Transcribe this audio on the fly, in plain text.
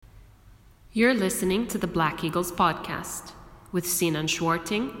You're listening to the Black Eagles podcast with Sinan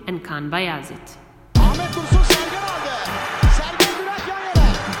Schwarting and Kaan Bayazit. Ahmet Dursun Sergen aldı. Sergen Bülent yan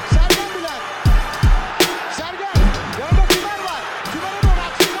yana. Sergen Bülent. Sergen. Yanında Tümer var. Tümer'e doğru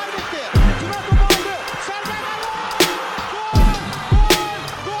aksiyonlar gitti. Tümer topu aldı. Sergen aldı. Gol!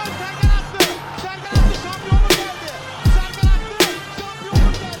 Gol! Sergen attı. Sergen attı. Şampiyonluk geldi. Sergen attı.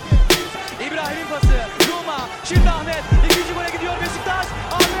 Şampiyonluk geldi. İbrahim'in pası. Roma. Şimdi Ahmet. İkinci gole gidiyor Beşiktaş.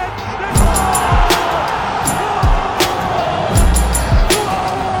 Ahmet.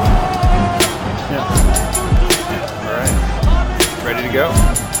 Ready to go?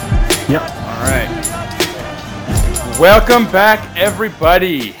 Yep. All right. Welcome back,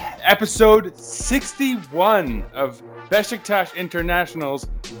 everybody. Episode 61 of Beşiktaş International's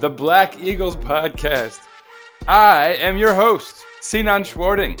The Black Eagles podcast. I am your host, Sinan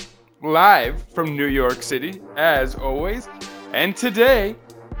Schwarting, live from New York City, as always. And today,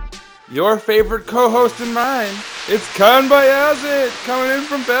 your favorite co-host and mine, it's Kaan Bayazit, coming in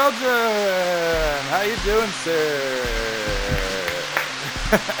from Belgium. How you doing, sir?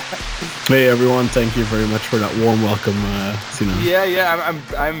 Hey everyone, thank you very much for that warm welcome, Sinan. Yeah,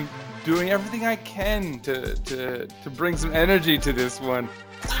 I'm doing everything I can to bring some energy to this one.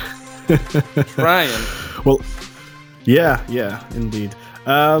 Trying. Well, yeah, indeed.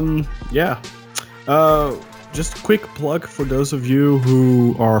 Just a quick plug for those of you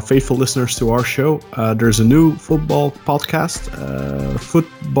who are faithful listeners to our show. There's a new football podcast,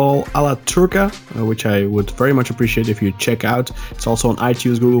 Football a la Turca, which I would very much appreciate if you check out. It's also on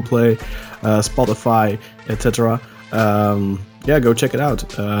iTunes, Google Play, Spotify, etc. Go check it out.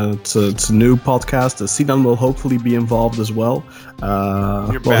 It's a new podcast. Sinan will hopefully be involved as well.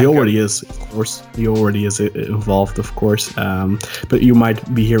 He already is, of course. He already is involved, of course. But you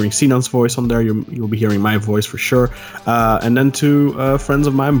might be hearing Sinan's voice on there. You'll be hearing my voice for sure. And then two friends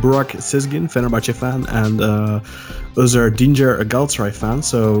of mine, Burak Sizgin, Fenerbahçe fan, and Özer Dinger, a Galatasaray fan.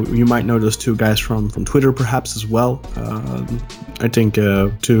 So you might know those two guys from Twitter, perhaps as well. I think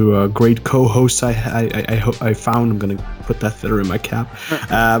two great co-hosts I found. I'm gonna put that feather in my cap.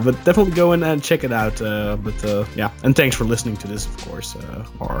 But definitely go in and check it out. And thanks for listening to this, of course,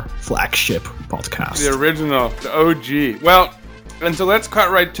 our flagship podcast. The original, the OG. Well, and so let's cut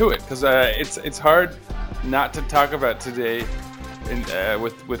right to it, because it's hard not to talk about today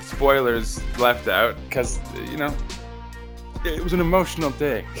with spoilers left out, because, it was an emotional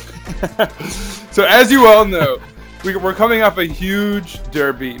day. So as you all know, we're coming off a huge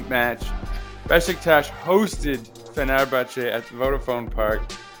derby match. Beşiktaş hosted Fenerbahçe at Vodafone Park.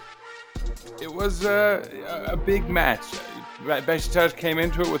 It was a big match. Beşiktaş came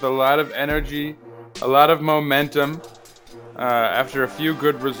into it with a lot of energy, a lot of momentum, after a few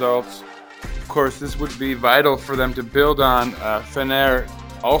good results. Of course, this would be vital for them to build on. Fener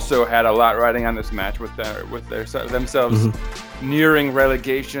also had a lot riding on this match with themselves nearing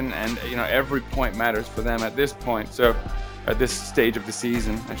relegation, and every point matters for them at this point. So, at this stage of the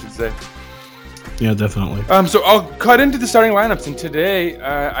season, I should say. Yeah, definitely. So I'll cut into the starting lineups, and today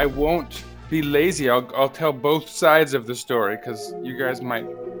I won't be lazy. I'll tell both sides of the story, because you guys might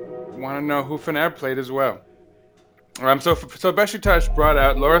want to know who Fener played as well. So Beşiktaş brought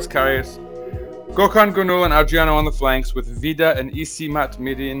out Loris Karius, Gökhan Gönül and Adriano on the flanks, with Vida and İsmet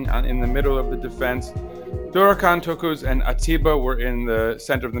Mirin in the middle of the defense. Dorukhan Tokuz and Atiba were in the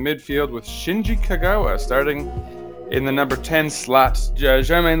center of the midfield, with Shinji Kagawa starting in the number 10 slot.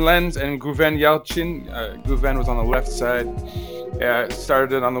 Jermaine Lens and Guven Yalçın, Guven was on the left side,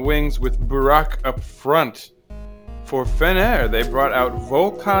 started on the wings, with Burak up front. For Fener, they brought out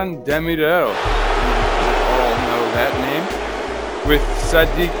Volkan Demirel. You all know that name. With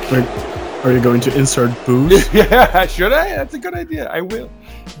Sadiq... Are you going to insert booze? Yeah, should I? That's a good idea. I will.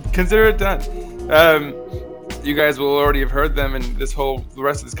 Consider it done. You guys will already have heard them, and the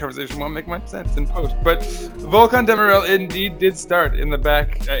rest of this conversation won't make much sense in post. But Volkan Demirel indeed did start in the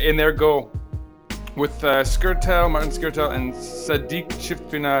back, in their goal, with Martin Skirtel and Sadiq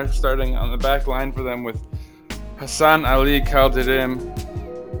Çiftpınar starting on the back line for them, with Hasan Ali Kaldırım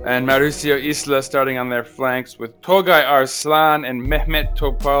and Mauricio Isla starting on their flanks, with Tolgay Arslan and Mehmet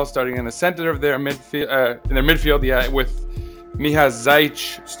Topal starting in the center of their midfield, with Miha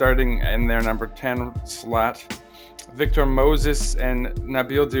Zaic starting in their number 10 slot. Victor Moses and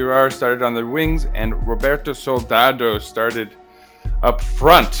Nabil Dirar started on the wings, and Roberto Soldado started up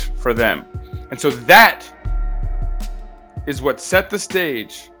front for them. And so that is what set the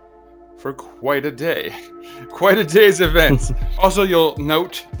stage for quite a day. Quite a day's events. Also, you'll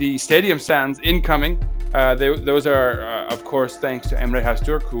note the stadium sounds incoming. Those are, of course, thanks to Emre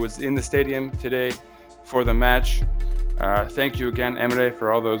Hasturk, who was in the stadium today for the match. Thank you again, Emre,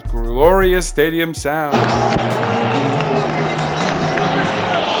 for all those glorious stadium sounds.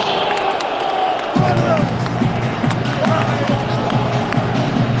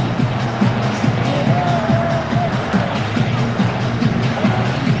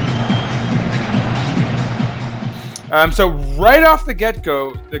 So right off the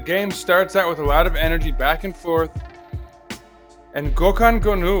get-go, the game starts out with a lot of energy back and forth, and Gökhan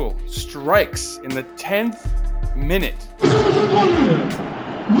Gönül strikes in the 10th minute.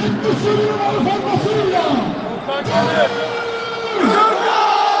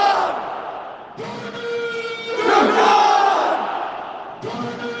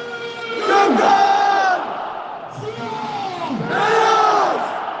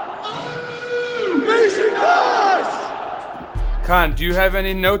 Khan, do you have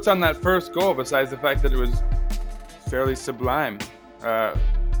any notes on that first goal besides the fact that it was fairly sublime?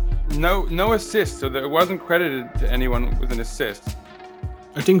 No assist, so that it wasn't credited to anyone with an assist.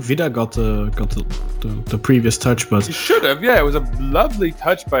 I think Vida got the previous touch, but He should have, yeah. It was a lovely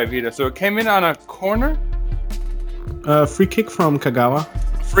touch by Vida. So it came in on a corner, free kick from Kagawa.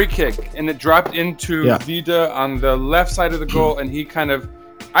 free kick, and it dropped into Vida on the left side of the goal, and he kind of,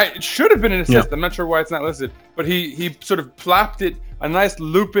 it should have been an assist. Yeah. I'm not sure why it's not listed, but he sort of plopped it, a nice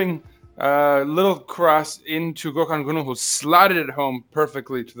looping little cross into Gökhan Gönül, who slotted it home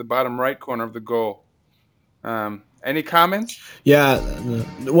perfectly to the bottom right corner of the goal. Any comments? Yeah,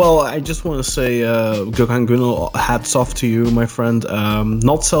 well, I just want to say, Gökhan Gönül, hats off to you, my friend.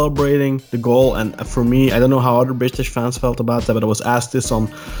 Not celebrating the goal, and for me, I don't know how other Beşiktaş fans felt about that, but I was asked this on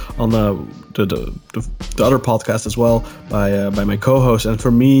the other podcast as well by my co-host, and for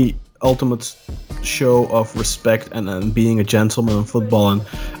me, ultimate show of respect and being a gentleman in football, and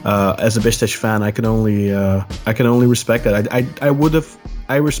as a Beşiktaş fan, I can only respect that.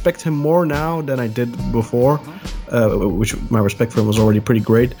 I respect him more now than I did before, which my respect for him was already pretty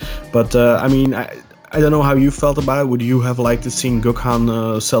great. But I mean, I don't know how you felt about it. Would you have liked to see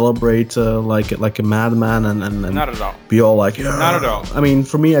Gökhan celebrate like a madman and Not at all. be all like, yeah? Not at all. I mean,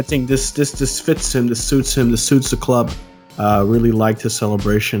 for me, I think this fits him. This suits him. This suits the club. Really liked his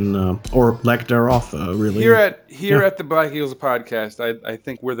celebration or lack thereof. Really. Here at the Black Eagles podcast, I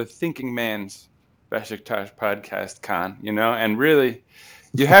think we're the thinking man's Beşiktaş podcast, Khan. And really.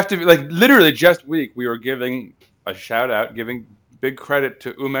 You have to be literally just week we were giving a shout out, giving big credit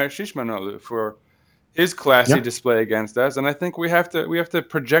to Ömer Şişmanoğlu for his classy display against us, and I think we have to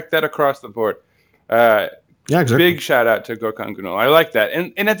project that across the board. Exactly. Big shout out to Gökhan Gönül. I like that.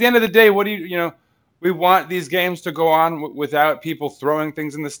 And at the end of the day, what do we want these games to go on without people throwing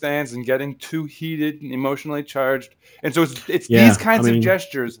things in the stands and getting too heated and emotionally charged. And so it's these kinds of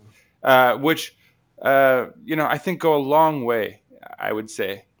gestures, which I think go a long way. I would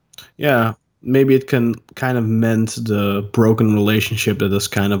say. Yeah, maybe it can kind of mend the broken relationship that has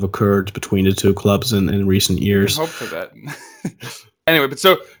kind of occurred between the two clubs in recent years. I hope for that. Anyway, but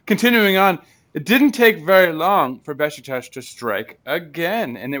so continuing on, it didn't take very long for Beşiktaş to strike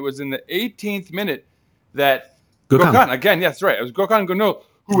again, and it was in the 18th minute that Gökhan again. Yes, right. It was Gökhan Gönül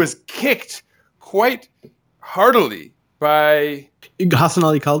who was kicked quite heartily by Hasan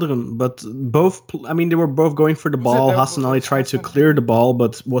Ali Kaldırım, but they were both going for the ball. Hasan Ali tried to clear the ball,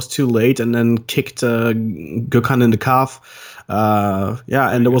 but was too late, and then kicked Gökhan in the calf.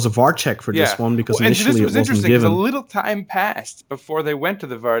 And there was a VAR check for this one because initially it wasn't given. Because a little time passed before they went to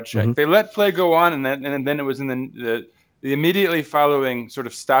the VAR check. Mm-hmm. They let play go on, and then it was in the immediately following sort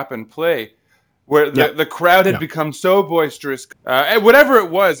of stop and play, where the crowd had become so boisterous. Whatever it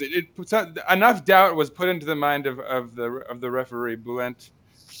was, enough doubt was put into the mind of the referee Bülent.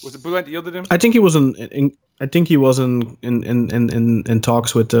 Was it Bülent yielded him? I think he was in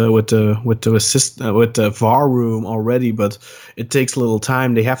talks with the VAR room already, but it takes a little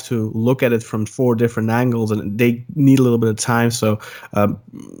time. They have to look at it from 4 different angles, and they need a little bit of time. So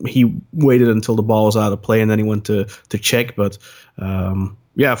he waited until the ball was out of play, and then he went to check. But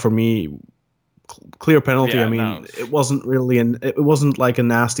for me, clear penalty. It wasn't really it wasn't like a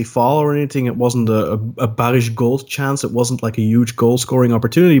nasty foul or anything. It wasn't a Barış goal chance. It wasn't like a huge goal scoring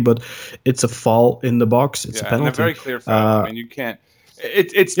opportunity, but it's a foul in the box. It's a penalty. And a very clear foul. You can't.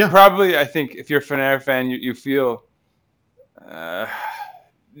 It's probably, I think, if you're a Fener fan, you feel what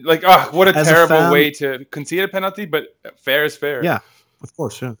a terrible way to concede a penalty. But fair is fair. Yeah, of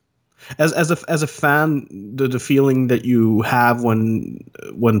course. Yeah. As a fan, the feeling that you have when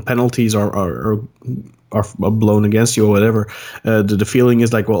penalties are blown against you or whatever, the feeling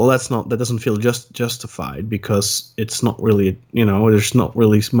is like, well, that doesn't feel justified because it's not really, there's not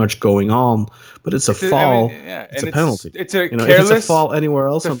really much going on, but it's a foul. It's a penalty. It's a careless. if it's a foul anywhere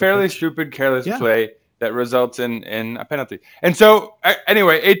else. It's a fairly stupid, careless play. that results in a penalty. And so,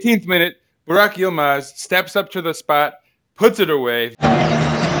 anyway, 18th minute, Burak Yilmaz steps up to the spot, puts it away.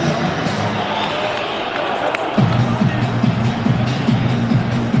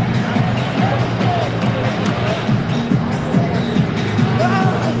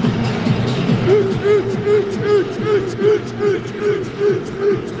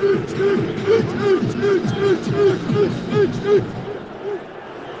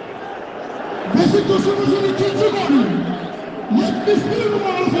 Beşiktaş'ımızın ikinci golü. 71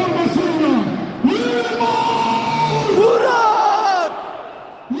 numaralı formasıyla. Burak!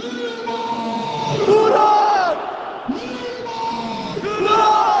 Burak!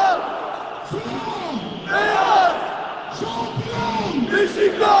 Burak! Beyaz! Şampiyon!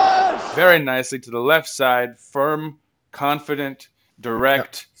 Beşiktaş! Very nicely to the left side, firm, confident,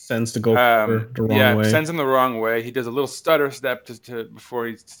 direct. Sends the goalkeeper the wrong way. Sends him the wrong way. He does a little stutter step before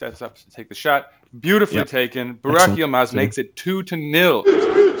he steps up to take the shot. Beautifully taken. Burak Yilmaz makes it 2-0.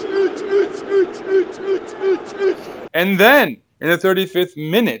 And then, in the 35th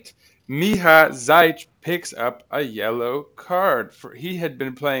minute, Miha Zajc picks up a yellow card. He had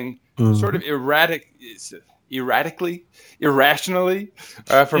been playing sort of irrationally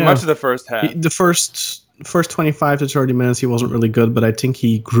for much of the first half. The first 25 to 30 minutes, he wasn't really good, but I think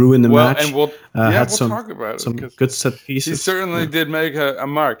he grew in the match. And we'll talk about it. Some good set pieces. He certainly did make a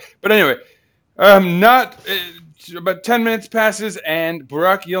mark. But anyway, about 10 minutes passes, and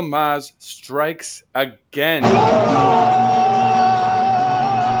Burak Yilmaz strikes again.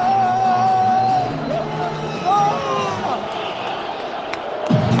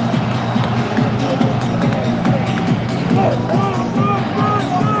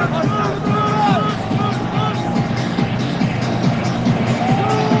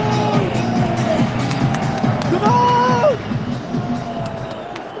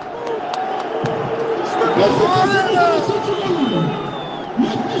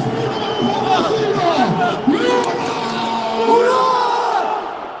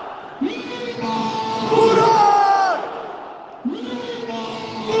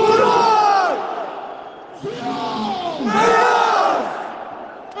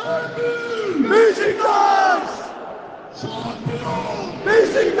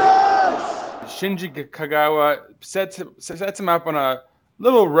 Shinji Kagawa sets him up on a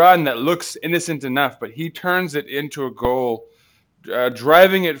little run that looks innocent enough, but he turns it into a goal,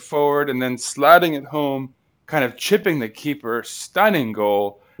 driving it forward and then sliding it home, kind of chipping the keeper. Stunning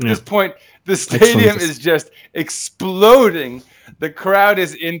goal. At this point, the stadium is just exploding. The crowd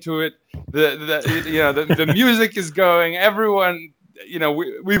is into it. The music is going. Everyone,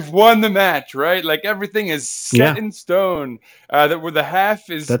 we've won the match, right? Like everything is set in stone. That where the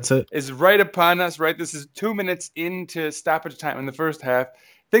half is right upon us, right? This is 2 minutes into stoppage time in the first half.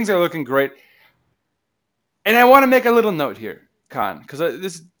 Things are looking great. And I want to make a little note here, Khan, because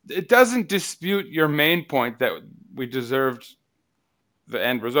it doesn't dispute your main point that we deserved the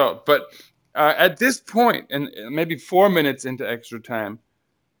end result. But at this point, and maybe 4 minutes into extra time,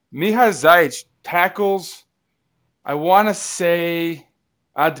 Miha Zajc tackles, I want to say,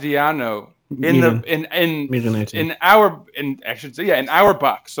 Adriano in our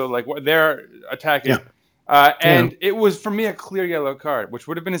box. So like they're attacking, and it was for me a clear yellow card, which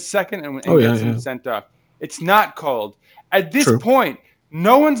would have been his second, and gets him sent off. It's not called at this point.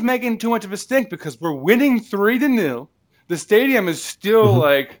 No one's making too much of a stink because we're winning 3-0. The stadium is still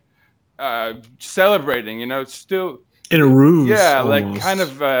celebrating. It's still in a ruse. Yeah, almost. like kind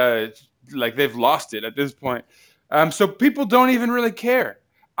of like they've lost it at this point. So people don't even really care.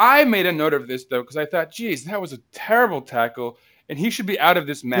 I made a note of this, though, because I thought, geez, that was a terrible tackle, and he should be out of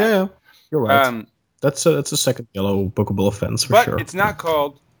this match. Yeah, you're right. That's a second yellow bookable offense for sure. But it's not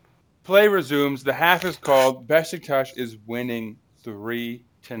called. Play resumes. The half is called. Beşiktaş is winning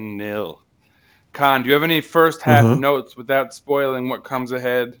 3-0. Khan, do you have any first half notes without spoiling what comes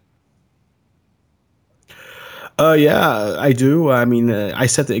ahead? Yeah, I do. I mean, I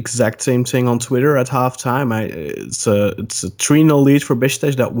said the exact same thing on Twitter at halftime. It's a 3-0 lead for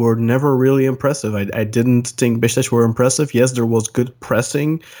Beşiktaş that were never really impressive. I didn't think Beşiktaş were impressive. Yes, there was good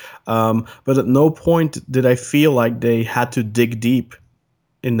pressing, but at no point did I feel like they had to dig deep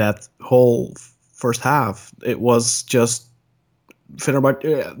in that whole first half. It was just Fenerbahçe,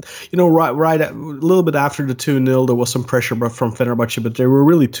 right a little bit after the 2-0, there was some pressure from Fenerbahçe, but they were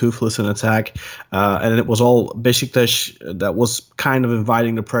really toothless in attack, and it was all Beşiktaş that was kind of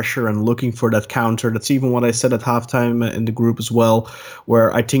inviting the pressure and looking for that counter. That's even what I said at halftime in the group as well,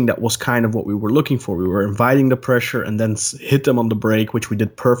 where I think that was kind of what we were looking for. We were inviting the pressure and then hit them on the break, which we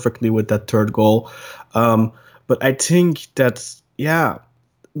did perfectly with that third goal. But I think that,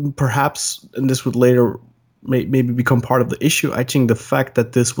 perhaps, and this would later maybe become part of the issue, I think the fact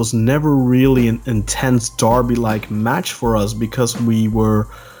that this was never really an intense derby-like match for us, because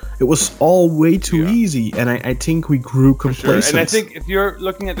it was all way too easy, and I think we grew complacent. Sure. And I think if you're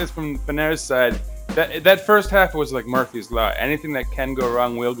looking at this from Fener's side, that first half was like Murphy's Law. Anything that can go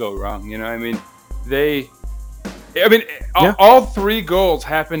wrong will go wrong. You know, I mean, all 3 goals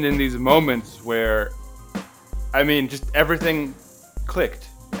happened in these moments where, I mean, just everything clicked.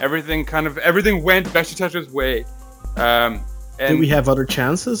 Everything went Beşiktaş's way. And did we have other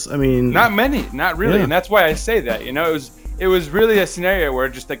chances? I mean, not many, not really, and that's why I say that. You know, it was really a scenario where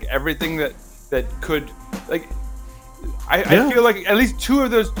just like everything that could, like, I feel like at least 2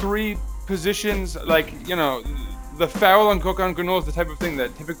 of those 3 positions, like, you know, the foul on Gökhan Gönül is the type of thing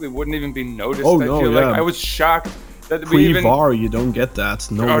that typically wouldn't even be noticed. I feel like I was shocked that pre-VAR you don't get that.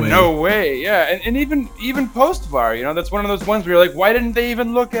 No way. Yeah, and even post-VAR, you know, that's one of those ones where you're like, why didn't they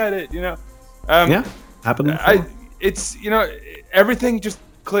even look at it? You know, happened before. It's, you know, everything just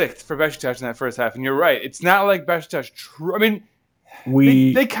clicked for Beşiktaş in that first half, and you're right. It's not like Beşiktaş. I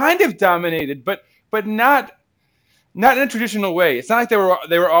mean, they kind of dominated, but not in a traditional way. It's not like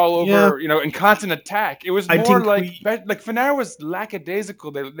they were all over, you know, in constant attack. It was more like Fener was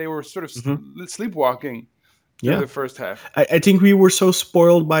lackadaisical. They were sort of sleepwalking through the first half. I think we were so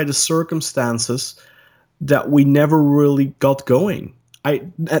spoiled by the circumstances that we never really got going.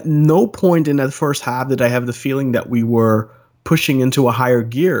 At no point in that first half did I have the feeling that we were pushing into a higher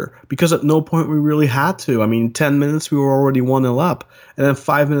gear, because at no point we really had to. I mean, 10 minutes we were already 1-0 up, and then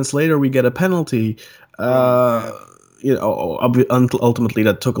 5 minutes later we get a penalty. You know, ultimately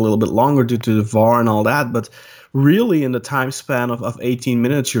that took a little bit longer due to the VAR and all that, but really in the time span of 18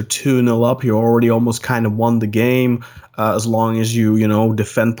 minutes, you're 2-0 up, you're already almost kind of won the game, as long as you know,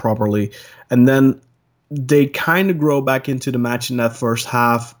 defend properly. And then they kind of grow back into the match in that first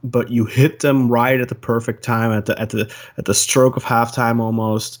half, but you hit them right at the perfect time, at the stroke of halftime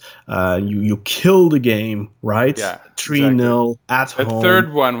almost. You kill the game, right? Yeah, 3-0 at home. The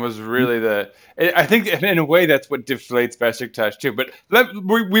third one was really I think in a way that's what deflates Beşiktaş too. But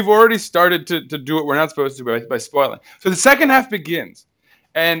we've already started to do what we're not supposed to by spoiling. So the second half begins,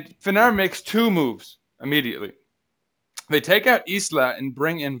 and Fener makes 2 moves immediately. They take out Isla and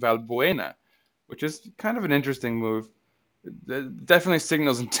bring in Valbuena, which is kind of an interesting move. It definitely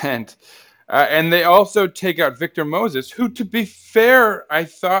signals intent. And they also take out Victor Moses, who, to be fair, I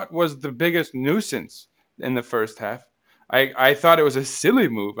thought was the biggest nuisance in the first half. I thought it was a silly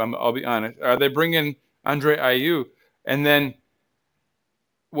move, I'll be honest. They bring in Andre Ayew, and then,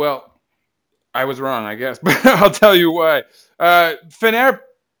 well, I was wrong, I guess, but I'll tell you why. Fener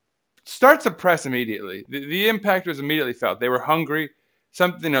starts to press immediately. The impact was immediately felt. They were hungry.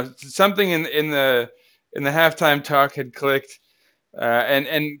 Something in the halftime talk had clicked,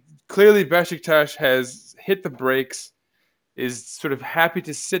 and clearly Beşiktaş has hit the brakes, is sort of happy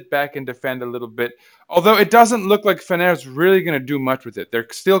to sit back and defend a little bit. Although it doesn't look like Fener's really going to do much with it. They're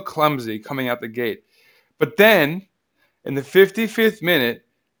still clumsy coming out the gate. But then, in the 55th minute,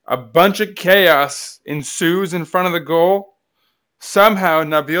 a bunch of chaos ensues in front of the goal. Somehow,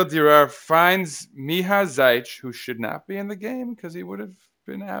 Nabil Dirar finds Miha Zajc, who should not be in the game because he would have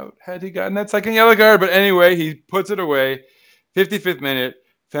been out had he gotten that second yellow card. But anyway, he puts it away. 55th minute,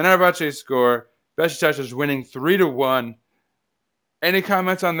 Fenerbahçe score. Beşiktaş is winning 3-1. Any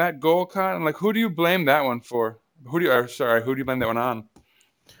comments on that goal, Con? Like, who do you blame that one for? Who do you blame that one on?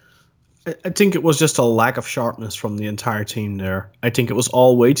 I think it was just a lack of sharpness from the entire team there. I think it was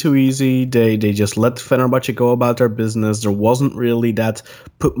all way too easy. They just let Fenerbahçe go about their business. There wasn't really that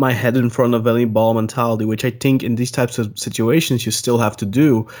put my head in front of any ball mentality, which I think in these types of situations you still have to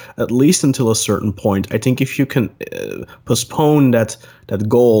do, at least until a certain point. I think if you can postpone that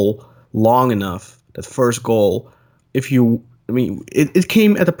goal long enough, that first goal, it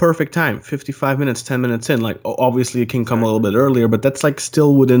came at the perfect time, 55 minutes, 10 minutes in. Like, obviously it can come a little bit earlier, but that's like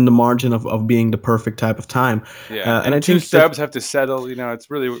still within the margin of being the perfect type of time. Yeah, and I think subs have to settle, you know, it's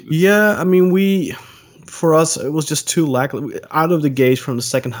really... Yeah, I mean, for us, it was just too out of the gate from the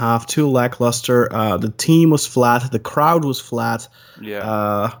second half, too lackluster. The team was flat, the crowd was flat.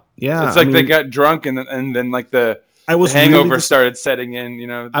 Yeah. It's like they got drunk and then like the hangover started setting in, you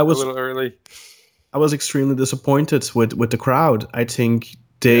know, a little early. I was extremely disappointed with the crowd. I think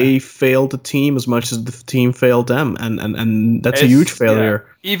they failed the team as much as the team failed them, and that's a huge failure.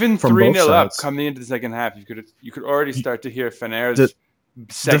 Yeah. Even 3-0 up coming into the second half, you could already start to hear Fener's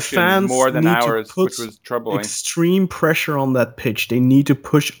section more than ours, which was troubling. Extreme pressure on that pitch. They need to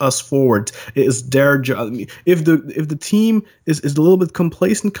push us forward. It is their job. I mean, if the team is a little bit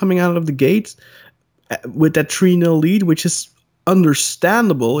complacent coming out of the gate with that 3-0 lead, which is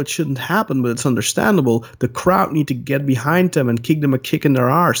understandable. It shouldn't happen, but it's understandable. The crowd need to get behind them and kick them a kick in their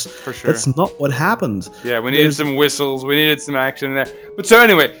arse. For sure. That's not what happened. Yeah, we needed some whistles. We needed some action there. But so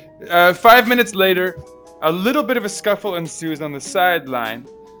anyway, 5 minutes later, a little bit of a scuffle ensues on the sideline.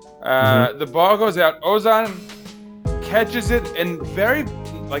 The ball goes out. Ozan catches it and very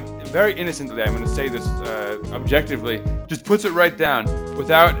innocently, I'm going to say this objectively, just puts it right down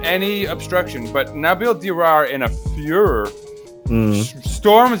without any obstruction. But Nabil Dirar, in a furor,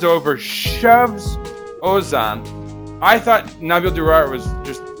 storms over, shoves Ozan. I thought Nabil Dirar was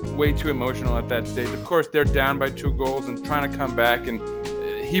just way too emotional at that stage. Of course, they're down by 2 goals and trying to come back, and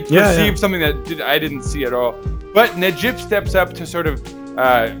he perceived something that I didn't see at all. But Najib steps up to sort of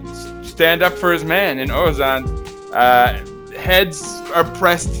stand up for his man in Ozan. Heads are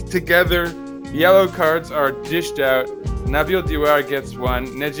pressed together. Yellow cards are dished out. Nabil Dirar gets 1.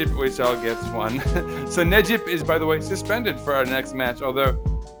 Necip Uysal gets 1. So Necip is, by the way, suspended for our next match. Although,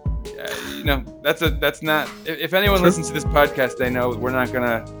 that's not. If anyone listens to this podcast, they know we're not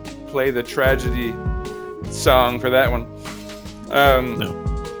gonna play the tragedy song for that one. No.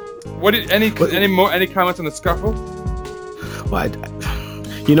 Any comments on the scuffle? Well,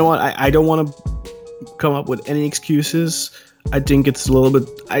 you know what? I don't want to come up with any excuses. I think it's a little bit.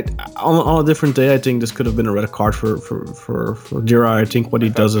 On a different day, I think this could have been a red card for Dirar. I think what he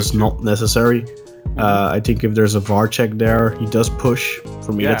does is not necessary. I think if there's a VAR check there, he does push.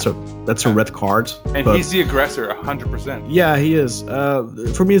 For me, that's a red card. And he's the aggressor, 100%. Yeah, he is.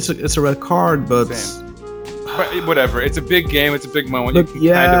 For me, it's a red card, but. Same. But whatever, it's a big game, it's a big moment. Look,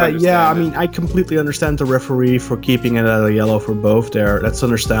 I mean, I completely understand the referee for keeping it at a yellow for both there. That's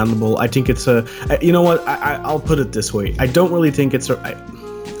understandable. I think it's a... You know what? I'll put it this way. I don't really think it's a...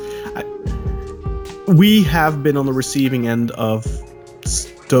 we have been on the receiving end of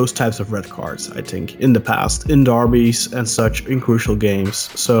those types of red cards, I think, in the past, in derbies and such, in crucial games.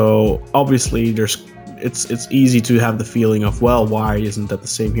 So, obviously, it's easy to have the feeling of, well, why isn't that the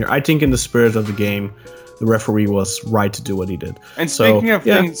same here? I think in the spirit of the game, the referee was right to do what he did. And speaking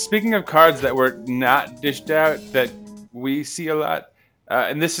of cards that were not dished out that we see a lot,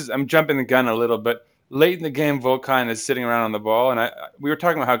 and I'm jumping the gun a little, but late in the game, Volkan is sitting around on the ball, and we were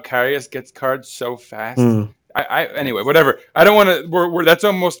talking about how Karius gets cards so fast. Anyway, whatever. I don't want to.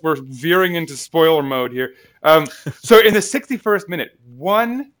 We're veering into spoiler mode here. So in the 61st minute,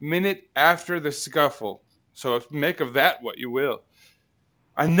 1 minute after the scuffle, so make of that what you will.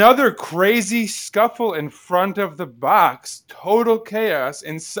 Another crazy scuffle in front of the box, total chaos,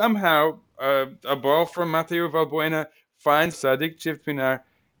 and somehow a ball from Mateo Valbuena finds Sadiq Chifpinar.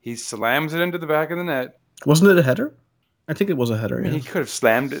 He slams it into the back of the net. Wasn't it a header? I think it was a header. He could have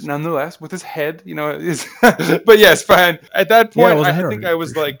slammed it nonetheless with his head, But yes, fine. At that point, I think I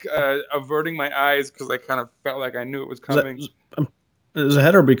was averting my eyes because I kind of felt like I knew it was coming. It was a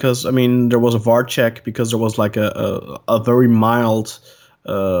header because there was a VAR check because there was like a very mild.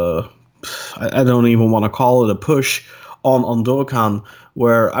 I don't even want to call it a push on Dorukhan,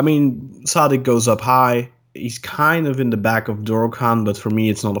 where Sadiq goes up high. He's kind of in the back of Dorukhan, but for me,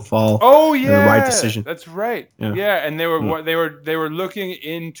 it's not a foul. Oh yeah, the right decision. That's right. Yeah, and they were looking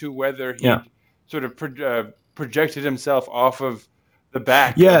into whether he sort of projected himself off of the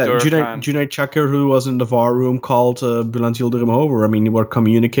back. Yeah, Junaid Chakir, who was in the VAR room, called Bülent Yıldırım over. They were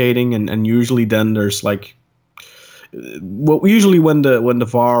communicating, and usually then there's like. Well, usually when the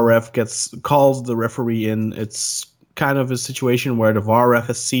VAR ref calls the referee in, it's kind of a situation where the VAR ref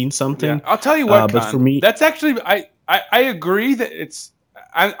has seen something. Yeah, I'll tell you what, but for me, that's actually I agree that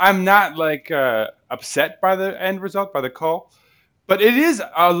I'm not upset by the end result, by the call, but it is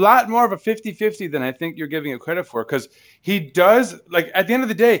a lot more of a 50-50 than I think you're giving it credit for, because he does, at the end of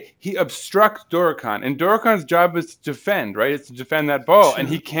the day, he obstructs Dorukhan, and Dorukhan's job is to defend, right? It's to defend that ball, and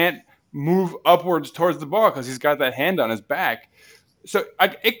he can't move upwards towards the ball because he's got that hand on his back. So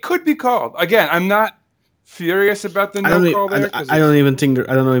it could be called. Again, I'm not furious about the no call there. I don't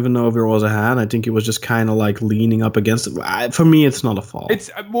even know if there was a hand. I think it was just kind of like leaning up against it. For me, it's not a foul.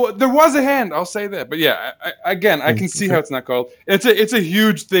 There was a hand. I'll say that. But yeah, I can see how it's not called. It's a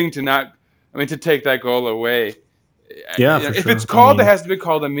huge thing to take that goal away. Yeah, if it's called, it has to be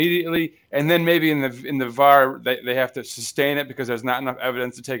called immediately, and then maybe in the VAR they have to sustain it because there's not enough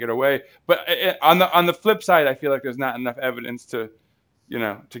evidence to take it away. But on the flip side, I feel like there's not enough evidence to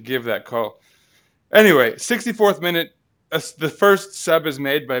give that call. Anyway, 64th minute, the first sub is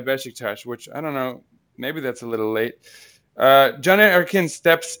made by Beşiktaş, which I don't know, maybe that's a little late. Caner Erkin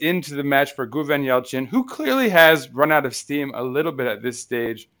steps into the match for Güven Yalçın, who clearly has run out of steam a little bit at this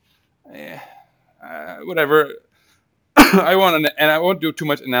stage. Whatever. I won't do too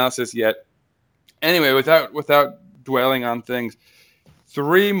much analysis yet. Anyway, without dwelling on things.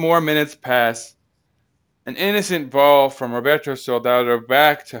 3 more minutes pass. An innocent ball from Roberto Soldado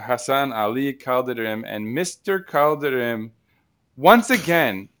back to Hassan Ali Calderim, and Mr. Calderim once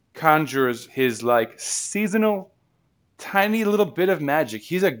again conjures his seasonal tiny little bit of magic.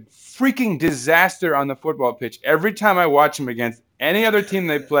 He's a freaking disaster on the football pitch every time I watch him against any other team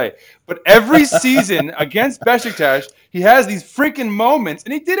they play. But every season against Beşiktaş, he has these freaking moments,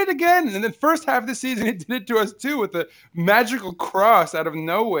 and he did it again. And in the first half of the season, he did it to us too with a magical cross out of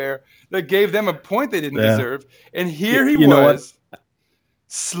nowhere that gave them a point they didn't deserve. And here he was,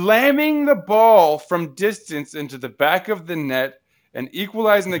 slamming the ball from distance into the back of the net and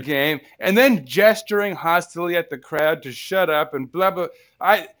equalizing the game, and then gesturing hostilely at the crowd to shut up and blah, blah.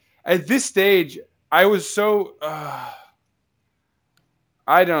 At this stage, I was so...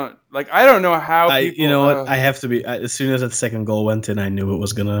 I don't know how people... You know what? I have to be... as soon as that second goal went in, I knew it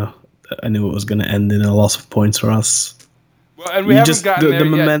was gonna end in a loss of points for us. Well, and we haven't gotten there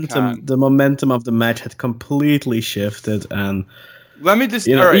yet, the momentum of the match had completely shifted, and... Let me just...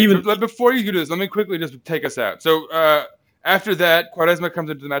 before you do this, let me quickly just take us out. So, after that, Quaresma comes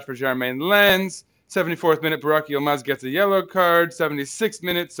into the match for Jermaine Lens. 74th minute, Burak Yilmaz gets a yellow card. 76th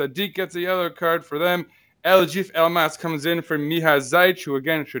minute, Sadiq gets a yellow card for them. Elgif Elmas comes in for Miha Zayt, who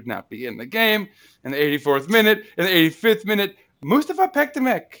again should not be in the game. In the 84th minute, in the 85th minute, Mustafa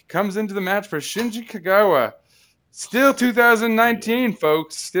Pekdemek comes into the match for Shinji Kagawa. Still 2019,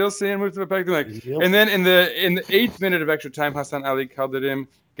 folks. Still seeing Mustafa Pekdemek. Yep. And then in the 8th minute of extra time, Hassan Ali Calderim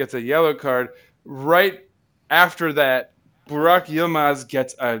gets a yellow card. Right after that, Burak Yilmaz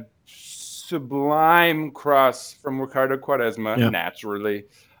gets a sublime cross from Ricardo Quaresma, naturally.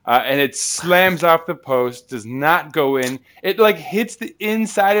 And it slams off the post, does not go in. It hits the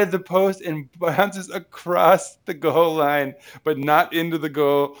inside of the post and bounces across the goal line, but not into the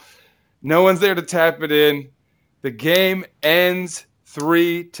goal. No one's there to tap it in. The game ends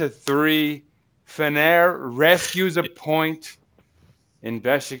 3-3. Fener rescues a point in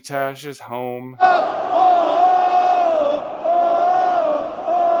Beşiktaş's home.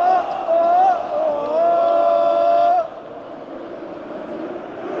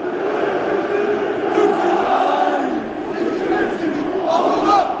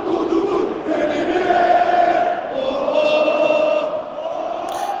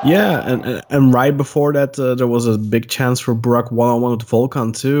 Yeah, and right before that, there was a big chance for Burak one-on-one with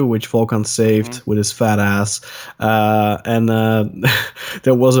Volkan too, which Volkan saved with his fat ass. And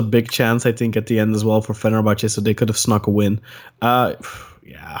there was a big chance, I think, at the end as well for Fenerbahçe, so they could have snuck a win. Yeah,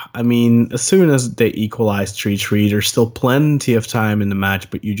 I mean, as soon as they equalize 3-3, there's still plenty of time in the match,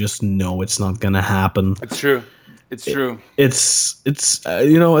 but you just know it's not gonna happen. It's true. It's true. It's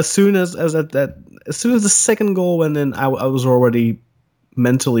as soon as the second goal went in, I was already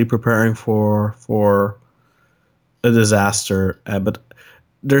mentally preparing for a disaster, but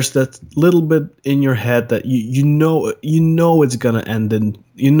there's that little bit in your head that you know it's gonna end, and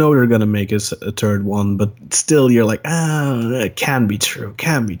they're gonna make us a third one, but still you're like, it can't be true,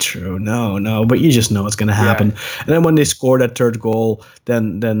 no, but you just know it's gonna happen. And then when they score that third goal,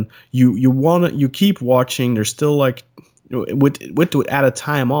 then you keep watching. There's still with added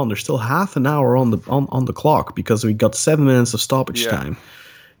time on, there's still half an hour on the clock because we got 7 minutes of stoppage time,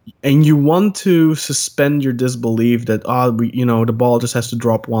 and you want to suspend your disbelief that the ball just has to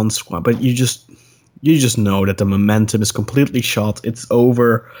drop once, but you just know that the momentum is completely shot. It's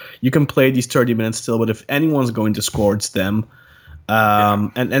over. You can play these 30 minutes still, but if anyone's going to score, it's them.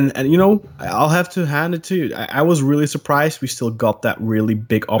 And I'll have to hand it to you. I was really surprised we still got that really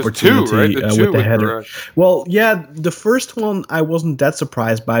big opportunity with the header. Well, yeah, the first one I wasn't that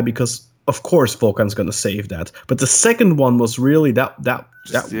surprised by because of course Volkan's going to save that. But the second one was really there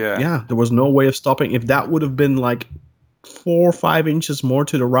was no way of stopping. If that would have been 4 or 5 inches more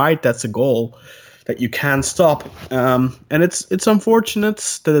to the right, that's a goal that you can't stop. And it's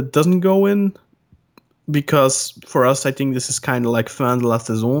unfortunate that it doesn't go in. Because for us, I think this is kind of like fin de la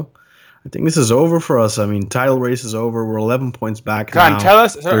saison. I think this is over for us. I mean, title race is over. We're 11 points back now. Tell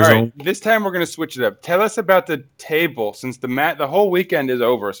us. All right, this time we're going to switch it up. Tell us about the table since the whole weekend is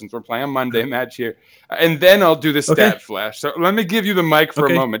over since we're playing a Monday match here. And then I'll do the stat flash. So let me give you the mic for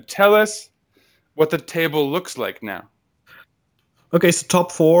a moment. Tell us what the table looks like now. Okay, so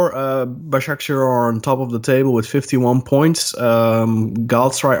top 4, Başakşehir are on top of the table with 51 points.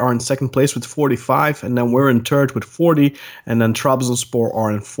 Galatasaray are in second place with 45, and then we're in third with 40, and then Trabzonspor are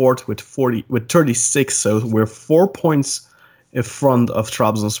in fourth with 36. So we're 4 points in front of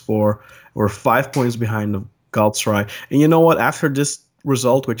Trabzonspor. We're 5 points behind of Galatasaray. And you know what? After this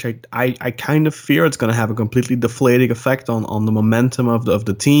result, which I kind of fear it's going to have a completely deflating effect on the momentum of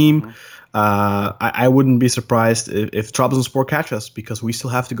the team. Mm-hmm. I wouldn't be surprised if Trabzonspor catch us, because we still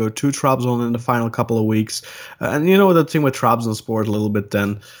have to go to Trabzon in the final couple of weeks. And you know the thing with Trabzonspor a little bit,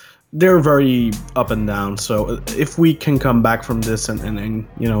 then they're very up and down. So if we can come back from this and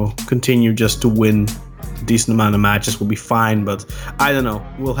you know, continue just to win a decent amount of matches, will be fine. But I don't know.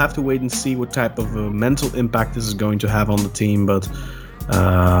 We'll have to wait and see what type of mental impact this is going to have on the team. But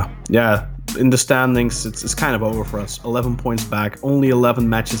yeah, in the standings, it's kind of over for us. 11 points back, only 11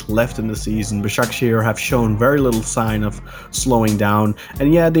 matches left in the season. Başakşehir have shown very little sign of slowing down.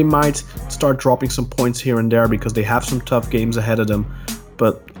 And yeah, they might start dropping some points here and there because they have some tough games ahead of them.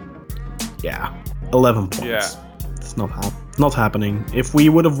 But yeah, 11 points. Yeah. It's not happening. If we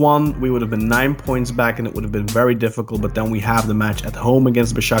would have won, we would have been 9 points back, and it would have been very difficult. But then we have the match at home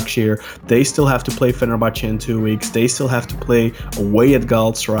against Başakşehir. They still have to play Fenerbahçe in 2 weeks. They still have to play away at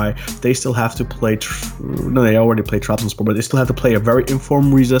Galatasaray. They still have to play. No, they already played Trabzonspor, but they still have to play a very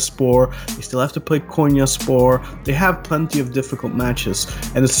informed Rizespor. They still have to play Konyaspor. They have plenty of difficult matches.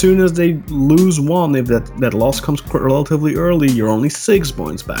 And as soon as they lose one, if that loss comes relatively early, you're only 6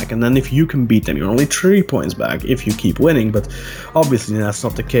 points back. And then if you can beat them, you're only 3 points back if you keep winning. But obviously that's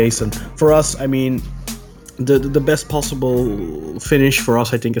not the case. And for us, I mean, the best possible finish for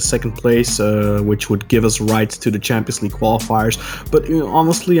us, I think, is second place, which would give us rights to the Champions League qualifiers. But you know,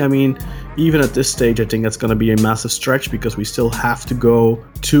 honestly, I mean, even at this stage, I think that's going to be a massive stretch, because we still have to go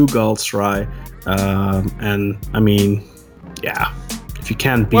to Galatasaray. And I mean, yeah, if you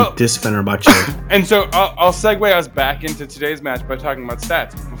can't beat this Fenerbahçe. And so I'll segue us back into today's match by talking about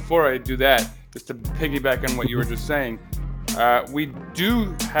stats. Before I do that, just to piggyback on what you were just saying, we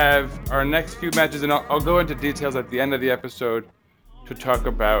do have our next few matches, and I'll go into details at the end of the episode to talk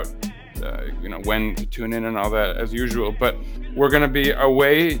about, you know, when to tune in and all that as usual. But we're going to be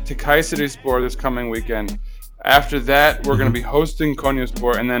away to Kayserispor this coming weekend. After that, we're going to be hosting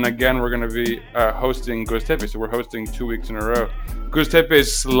Konyaspor, and then again we're going to be hosting Göztepe. So we're hosting 2 weeks in a row. Göztepe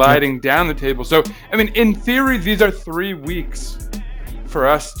is sliding down the table. So I mean, in theory, these are 3 weeks for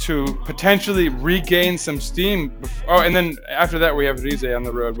us to potentially regain some steam. Oh, and then after that we have Rize on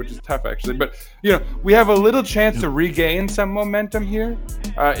the road, which is tough actually. But you know, we have a little chance to regain some momentum here,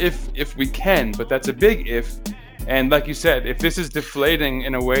 if we can. But that's a big if. And like you said, if this is deflating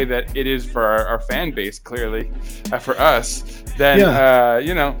in a way that it is for our fan base, clearly, for us, then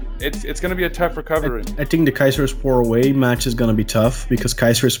you know, it's going to be a tough recovery. I think the Kayserispor away match is going to be tough, because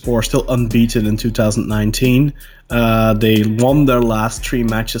Kayserispor are still unbeaten in 2019. They won their last 3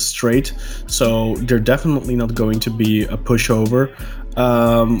 matches straight, so they're definitely not going to be a pushover.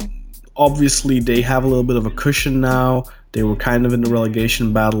 Obviously, they have a little bit of a cushion now. They were kind of in the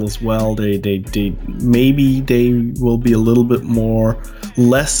relegation battle as well. They maybe they will be a little bit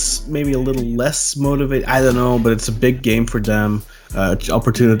less motivated. I don't know, but it's a big game for them.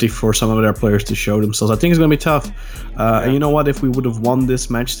 Opportunity for some of their players to show themselves. I think it's going to be tough. And you know what? If we would have won this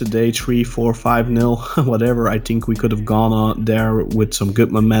match today, 3-4, 5-0, whatever, I think we could have gone on there with some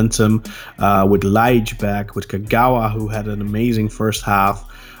good momentum, with Laic back, with Kagawa, who had an amazing first half.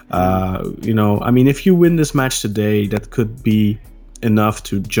 You know, I mean, if you win this match today, that could be enough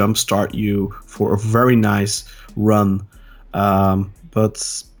to jumpstart you for a very nice run.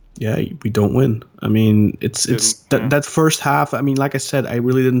 But yeah, we don't win. I mean, it's that first half. I mean, like I said, I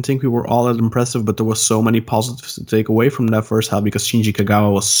really didn't think we were all that impressive, but there was so many positives to take away from that first half, because Shinji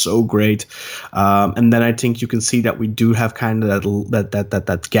Kagawa was so great. And then I think you can see that we do have kind of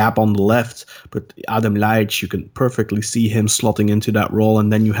that gap on the left, but Adem Laic, you can perfectly see him slotting into that role.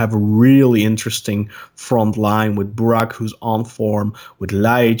 And then you have a really interesting front line with Burak, who's on form, with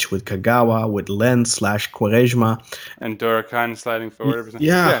Laic, with Kagawa, with Lens/Quaresma, and Durakan sliding forward.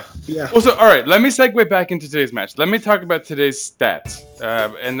 Yeah. Also, all right, let me segue back into today's match. Let me talk about today's stats,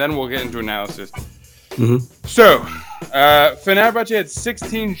 and then we'll get into analysis. Mm-hmm. So, Fenerbahçe had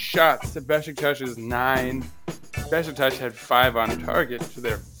 16 shots to Beşiktaş's 9. Beşiktaş had 5 on target to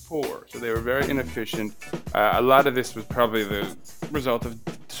their 4, so they were very inefficient. A lot of this was probably the result of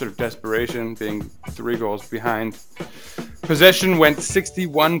sort of desperation, being 3 goals behind. Possession went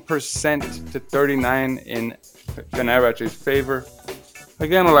 61% to 39 in Fenerbahçe's favor.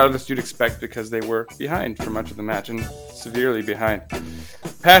 Again, a lot of this you'd expect, because they were behind for much of the match, and severely behind.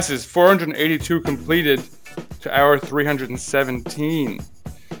 Passes, 482 completed to our 317.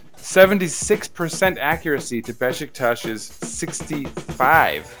 76% accuracy to Beşiktaş's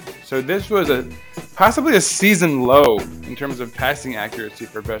 65. So this was possibly a season low in terms of passing accuracy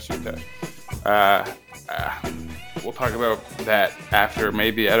for Beşiktaş. We'll talk about that after.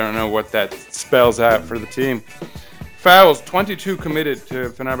 Maybe, I don't know what that spells out for the team. Fouls, 22 committed to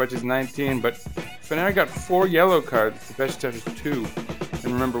Fenerbahce's 19, but Fener got 4 yellow cards to Beşiktaş's 2.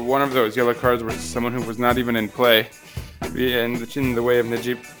 And remember, one of those yellow cards was someone who was not even in play, in the way of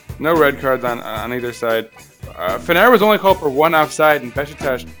Najib. No red cards on either side. Fener was only called for 1 offside, and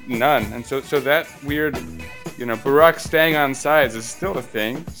Beşiktaş none. And so that weird, Burak staying on sides is still a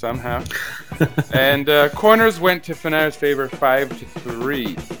thing somehow. And corners went to Fener's favor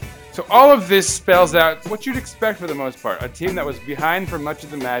 5-3. So all of this spells out what you'd expect for the most part. A team that was behind for much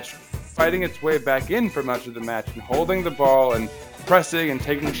of the match, fighting its way back in for much of the match, and holding the ball and pressing and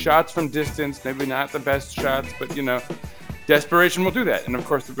taking shots from distance. Maybe not the best shots, but desperation will do that. And of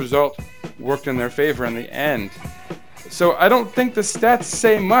course the result worked in their favor in the end. So I don't think the stats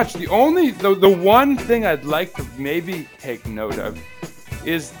say much. The one thing I'd like to maybe take note of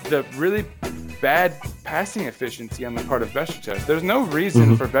is the really bad passing efficiency on the part of Beşiktaş. There's no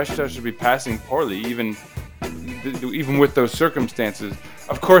reason for Beşiktaş to be passing poorly, even with those circumstances.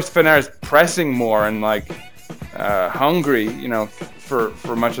 Of course, Fener is pressing more and hungry,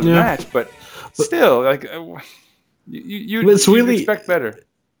 for much of the match. But still, you'd expect better.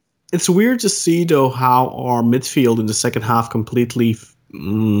 It's weird to see, though, how our midfield in the second half completely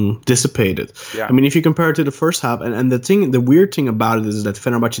dissipated. Yeah. I mean, if you compare it to the first half, and the weird thing about it is that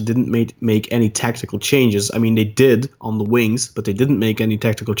Fenerbahce didn't make any tactical changes. I mean, they did on the wings, but they didn't make any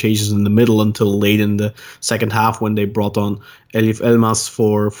tactical changes in the middle until late in the second half when they brought on Elif Elmas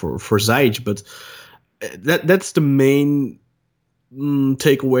for Ziyech. But that's the main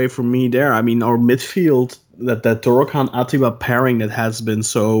takeaway for me there. I mean, our midfield, that Dorukhan Atiba pairing that has been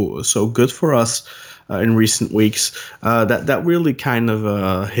so good for us in recent weeks, that really kind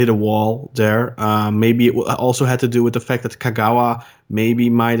of hit a wall there. Maybe it also had to do with the fact that Kagawa maybe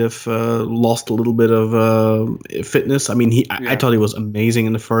might have lost a little bit of fitness. I mean, I thought he was amazing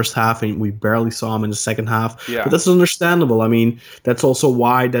in the first half, and we barely saw him in the second half. Yeah. But that's understandable. I mean, that's also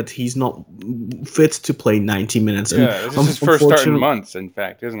why that he's not fit to play 90 minutes. Yeah, this is his first start in months, in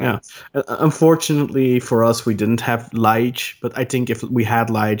fact, isn't it? Yeah. Unfortunately for us, we didn't have Laic, but I think if we had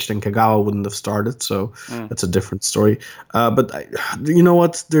Laic, then Kagawa wouldn't have started, so that's a different story. But you know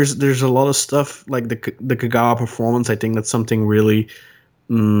what? There's a lot of stuff like the Kagawa performance. I think that's something really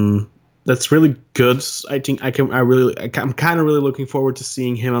that's really good. I think I'm kind of really looking forward to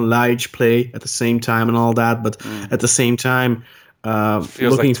seeing him and Laic play at the same time and all that. But at the same time, feels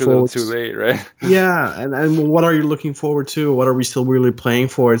looking like too late, right? Yeah, and what are you looking forward to? What are we still really playing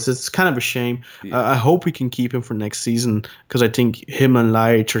for? It's kind of a shame. Yeah. I hope we can keep him for next season, because I think him and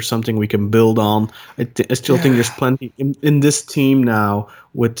Laic are something we can build on. I still think there's plenty in this team now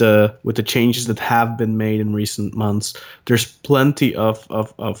with the changes that have been made in recent months. There's plenty of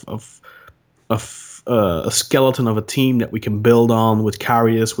a skeleton of a team that we can build on with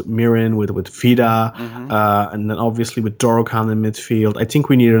Karius, with Mirin, with Vida, and then obviously with Dorukhan in midfield. I think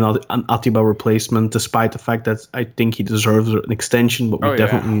we need an Atiba replacement, despite the fact that I think he deserves an extension, but we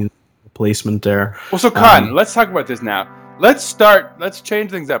definitely need a replacement there. Well, so Khan, let's talk about this now. Let's change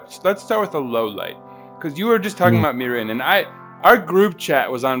things up. Let's start with a low light, because you were just talking about Mirin, and our group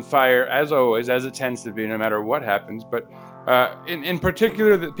chat was on fire, as always, as it tends to be, no matter what happens, but in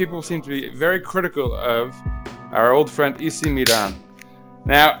particular, that people seem to be very critical of our old friend Isi Miran.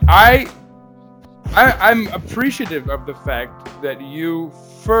 Now, I'm appreciative of the fact that you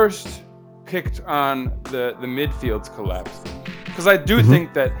first picked on the midfield's collapse, because I do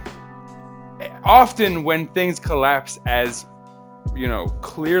think that often when things collapse as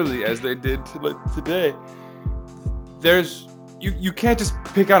clearly as they did today, you can't just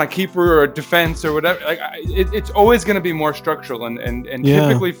pick on a keeper or a defense or whatever. It's always going to be more structural and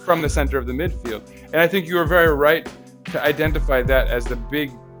typically from the center of the midfield. And I think you were very right to identify that as the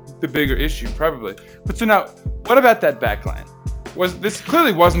bigger issue, probably. But so now, what about that backline? This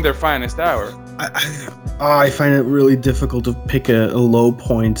clearly wasn't their finest hour? I find it really difficult to pick a low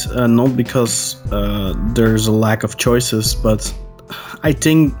point, not because there's a lack of choices, but I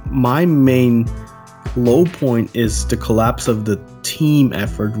think my main low point is the collapse of the team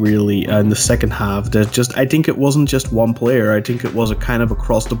effort, really, in the second half. I think it wasn't just one player. I think it was a kind of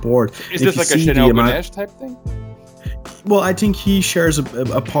across the board. Is this like a Chanel Ganesh type thing? Well, I think he shares a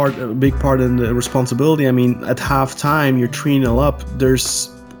big part in the responsibility. I mean, at halftime, you're 3-0 up. There's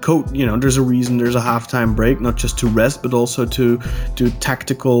a reason there's a halftime break, not just to rest, but also to do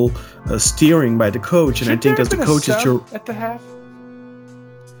tactical steering by the coach. And I think as the coach, it's at the half.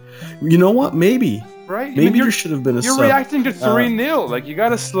 You know what? Maybe. Right? Maybe there should have been a sub. You're reacting to 3-0. Like, you got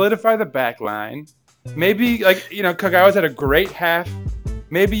to solidify the back line. Maybe, Kagawa's had a great half.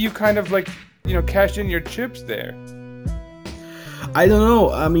 Maybe you kind of, cash in your chips there. I don't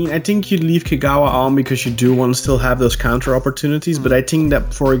know. I mean, I think you'd leave Kagawa on because you do want to still have those counter opportunities. But I think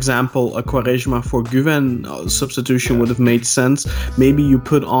that, for example, a Quaresma for Guven substitution would have made sense. Maybe you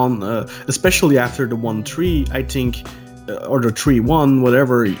put on, especially after the 1-3, I think, or the 3-1,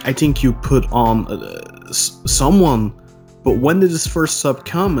 whatever, I think you put on someone. But when did this first sub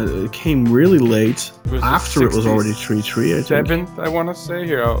come? It came really late, after it was already 3-3, I think. 7th, I want to say.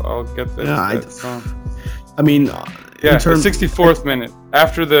 Here, I'll get this. Yeah, I mean... Yeah, the 64th minute,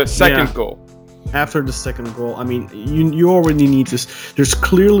 after the second goal. After the second goal, I mean, you already need this. There's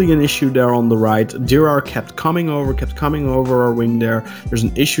clearly an issue there on the right. Dirar kept coming over our wing there. There's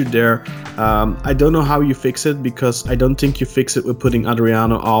an issue there. I don't know how you fix it, because I don't think you fix it with putting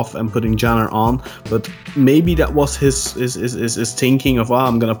Adriano off and putting Janner on. But maybe that was his thinking of,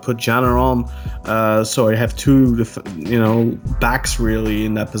 I'm gonna put Janner on, so I have two, backs really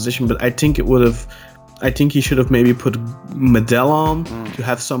in that position. But I think he should have maybe put Medell on to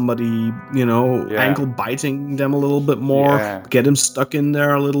have somebody, ankle biting them a little bit more, get him stuck in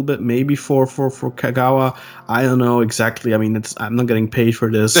there a little bit, maybe for Kagawa. I don't know exactly. I mean, I'm not getting paid for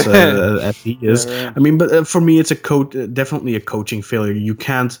this as he is. Yeah, right. I mean, but for me, it's definitely a coaching failure. You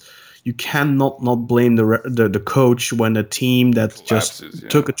cannot not blame the coach when a team that just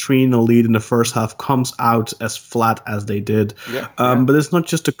took a 3-0 lead in the first half comes out as flat as they did. But it's not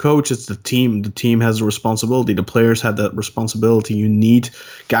just the coach, it's the team. The team has a responsibility. The players have that responsibility. You need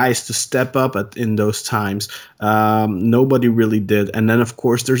guys to step up in those times. Nobody really did. And then, of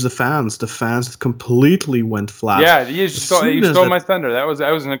course, there's the fans. The fans that completely went flat. Yeah, you stole my thunder. I was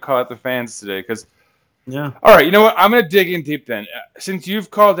going to call out the fans today, because... Yeah. All right, you know what? I'm going to dig in deep then. Since you've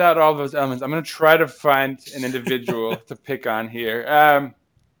called out all those elements, I'm going to try to find an individual to pick on here.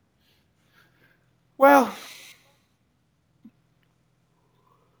 Well,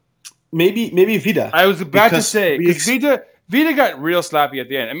 maybe Vida. I was about to say, because Vida got real sloppy at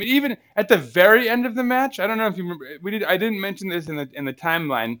the end. I mean, even at the very end of the match, I don't know if you remember. I didn't mention this in the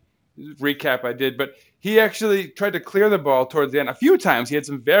timeline recap I did, but he actually tried to clear the ball towards the end a few times. He had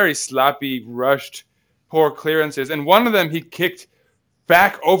some very sloppy, rushed, poor clearances, and one of them he kicked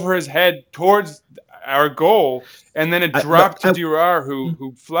back over his head towards our goal, and then it dropped to Dirar,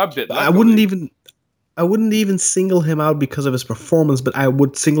 who flubbed it. I wouldn't even single him out because of his performance, but I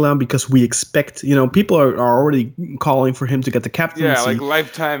would single him because we expect, people are already calling for him to get the captaincy. Yeah, like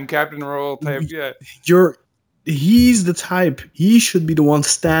lifetime captain role type. Yeah, he's the type. He should be the one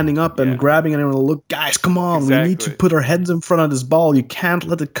standing up and grabbing and look, guys, come on. Exactly. We need to put our heads in front of this ball. You can't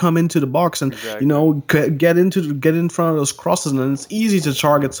let it come into the box and get in front of those crosses. And it's easy to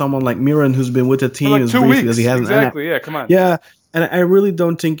target someone like Miran, who's been with the team for like 2 weeks. Because he hasn't. Exactly. Yeah, come on. Yeah, and I really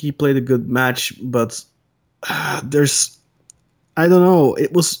don't think he played a good match. But I don't know.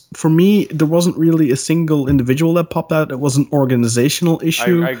 It was, for me, there wasn't really a single individual that popped out. It was an organizational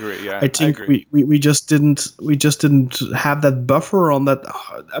issue. I agree. Yeah, I think we just didn't have that buffer on that.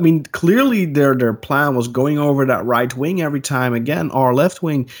 I mean, clearly their plan was going over that right wing every time again, our left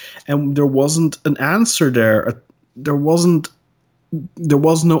wing, and there wasn't an answer there. There was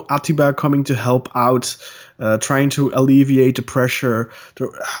no Atiba coming to help out, trying to alleviate the pressure.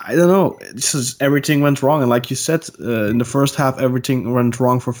 I don't know. Everything went wrong. And like you said, in the first half, everything went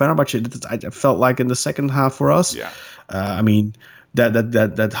wrong for Fenerbahce. I felt like in the second half for us. Yeah. I mean,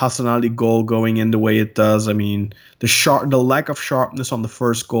 that Hassan Ali goal going in the way it does. I mean, the lack of sharpness on the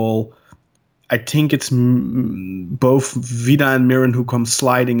first goal. I think it's both Vida and Miran who come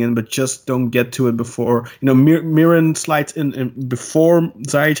sliding in, but just don't get to it before. Miran slides in before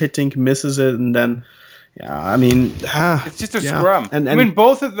Zayich, I think, misses it, and then, I mean, it's just a scrum. And I mean,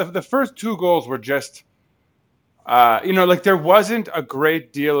 both of the first two goals were just, there wasn't a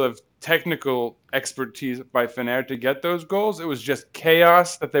great deal of technical expertise by Fener to get those goals. It was just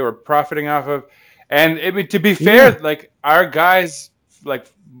chaos that they were profiting off of, and to be fair, our guys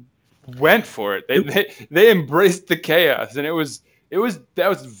went for it. They embraced the chaos, and it was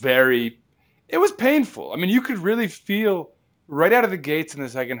painful. I mean, you could really feel right out of the gates in the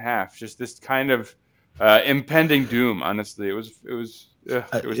second half just this kind of impending doom. Honestly, it was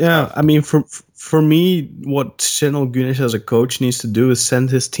tough. I mean, for me, what Şenol Güneş as a coach needs to do is send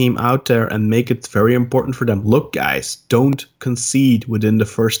his team out there and make it very important for them. Look, guys, don't concede within the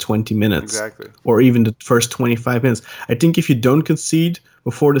first 20 minutes, or even the first 25 minutes. I think if you don't concede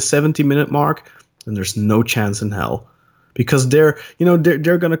before the 70-minute mark, then there's no chance in hell, because they're going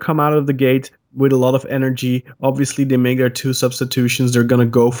to come out of the gate with a lot of energy. Obviously, they make their two substitutions. They're going to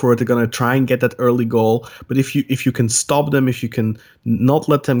go for it. They're going to try and get that early goal. But if you can stop them, if you can not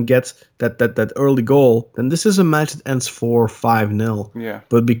let them get that early goal, then this is a match that ends 4-5-0. Yeah.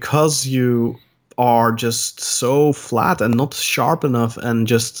 But because you are just so flat and not sharp enough, and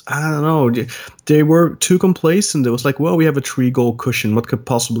just, I don't know, they were too complacent. It was like, well, we have a 3-goal cushion. What could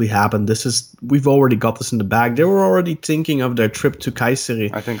possibly happen? We've already got this in the bag. They were already thinking of their trip to Kayseri.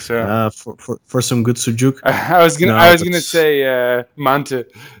 I think so. For some good sujuk. I was gonna say Mante,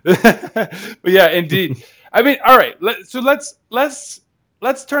 but yeah, indeed. I mean, all right.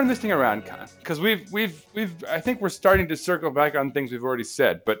 Let's turn this thing around, Con, because we've I think we're starting to circle back on things we've already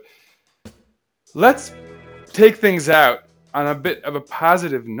said, but let's take things out on a bit of a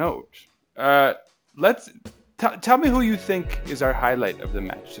positive note. Tell me who you think is our highlight of the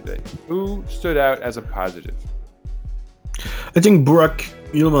match today. Who stood out as a positive? I think Burak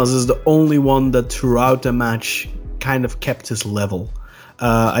Yilmaz is the only one that throughout the match kind of kept his level.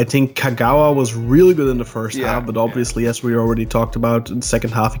 I think Kagawa was really good in the first half, but obviously, as we already talked about, in the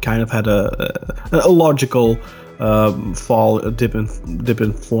second half he kind of had a logical fall, a dip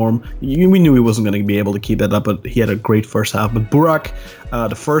in form. We knew he wasn't going to be able to keep that up, but he had a great first half. But Burak,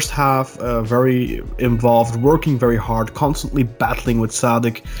 the first half, very involved, working very hard, constantly battling with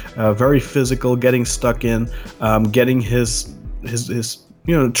Sadik, very physical, getting stuck in, getting his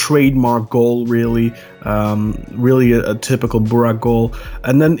trademark goal, really a typical Burak goal.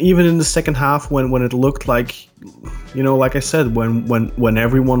 And then even in the second half, when it looked like, like I said, when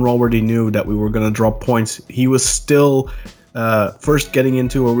everyone already knew that we were going to drop points, he was still first getting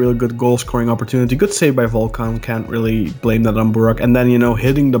into a really good goal scoring opportunity. Good save by Volkan, can't really blame that on Burak. And then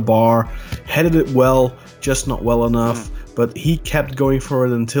hitting the bar, headed it well, just not well enough. But he kept going for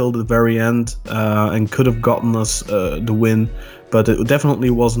it until the very end, and could have gotten us the win. But it definitely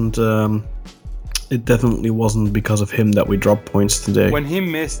wasn't. It definitely wasn't because of him that we dropped points today. When he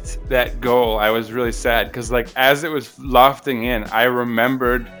missed that goal, I was really sad because, as it was lofting in, I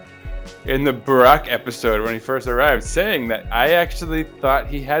remembered in the Burak episode when he first arrived saying that I actually thought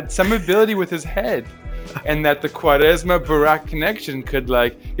he had some ability with his head, and that the Quaresma Burak connection could,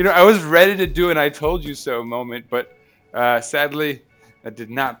 I was ready to do an "I told you so" moment, but sadly. That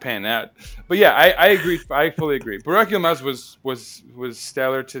did not pan out. But yeah, I agree. I fully agree. Burak Yilmaz was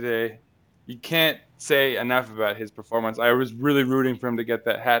stellar today. You can't say enough about his performance. I was really rooting for him to get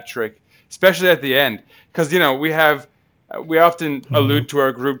that hat trick, especially at the end. Because, we often allude to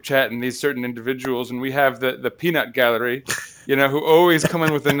our group chat and these certain individuals, and we have the peanut gallery, who always come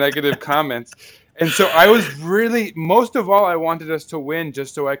in with the negative comments. And so I was really, most of all, I wanted us to win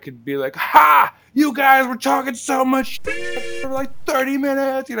just so I could be like, ha! You guys were talking so much for 30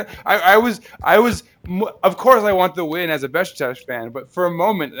 minutes. I was, of course, I want the win as a Beşiktaş fan, but for a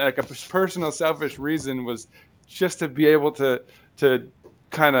moment, a personal, selfish reason was just to be able to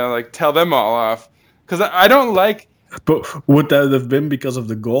kind of tell them all off, because I don't like. But would that have been because of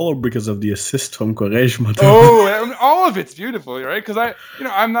the goal or because of the assist from Quaresma? Oh, all of it's beautiful, right? Because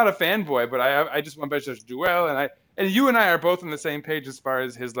I'm not a fanboy, but I just want Beşiktaş to do well, and you and I are both on the same page as far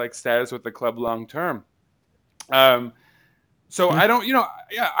as his status with the club long term. So I don't,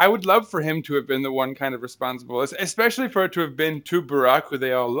 I would love for him to have been the one kind of responsible, especially for it to have been to Burak, who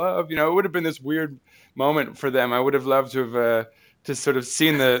they all love. It would have been this weird moment for them. I would have loved to have to sort of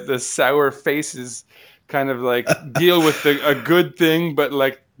seen the sour faces kind of deal with a good thing, but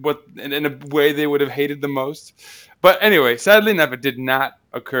what in a way they would have hated the most. But anyway, sadly enough, it did not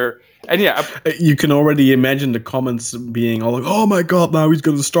occur. And yeah, you can already imagine the comments being all like, "Oh my God, now he's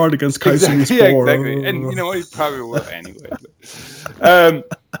going to start against Kayserispor." Yeah, exactly. And you know what, he probably will anyway.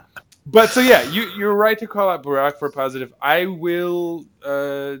 But so yeah, you're right to call out Burak for positive. I will.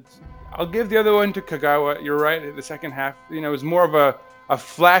 I'll give the other one to Kagawa. You're right. The second half, it was more of a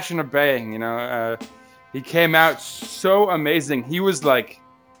flash and a bang. He came out so amazing. He was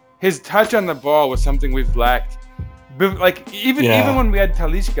his touch on the ball was something we've lacked. Even when we had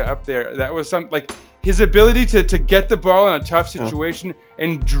Talisca up there, that was his ability to get the ball in a tough situation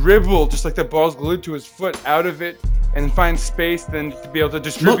and dribble just like the ball's glued to his foot out of it and find space, then to be able to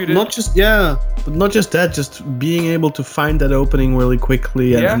distribute it. Not just that, just being able to find that opening really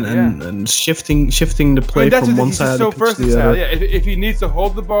quickly and shifting the play from one side of the pitch to the other. Yeah, if he needs to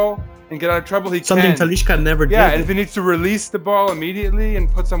hold the ball and get out of trouble, he Something can. Talisca never did. Yeah, and if he needs to release the ball immediately and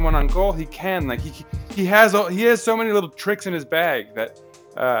put someone on goal, he can. He has so many little tricks in his bag that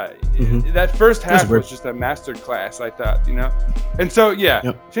that first half was just a master class, I thought, And so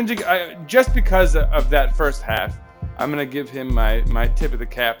Shinji, just because of that first half, I'm gonna give him my tip of the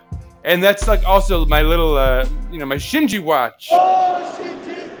cap, and that's also my little my Shinji watch. Oh,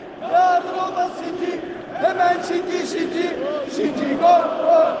 Shinji! Yardım olma Shinji! Hemen Shinji! Gol!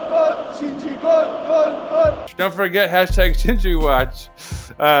 Shinji, gol! Don't forget #Shinji watch.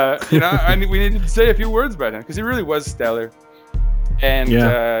 We needed to say a few words about him because he really was stellar, and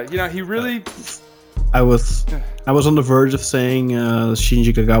he really I was on the verge of saying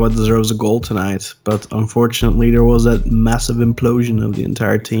Shinji Kagawa deserves a goal tonight, but unfortunately there was that massive implosion of the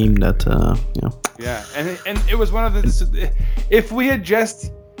entire team that Yeah, and it was one of the. If we had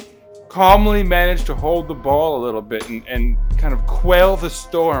just calmly managed to hold the ball a little bit and kind of quell the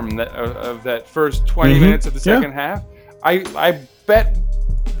storm of that first 20 minutes of the second half, I bet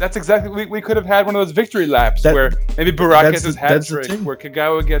that's exactly we could have had one of those victory laps where maybe Barak gets his hat trick, where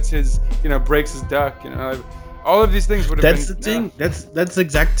Kagawa gets his breaks his duck, all of these things would have been. That's the thing. That's the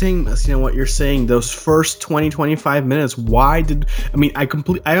exact thing. What you're saying. Those first 20-25 minutes.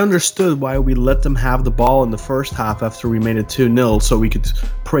 I understood why we let them have the ball in the first half after we made it 2-0, so we could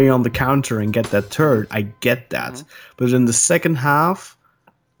prey on the counter and get that third. I get that. But in the second half,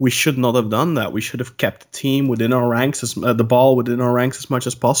 we should not have done that. We should have kept the team within our ranks, the ball within our ranks as much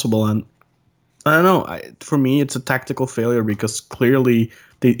as possible. And I don't know. For me, it's a tactical failure because clearly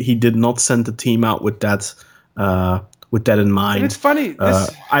he did not send the team out with that in mind. And it's funny.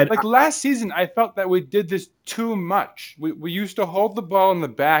 Last season, I felt that we did this too much. We used to hold the ball in the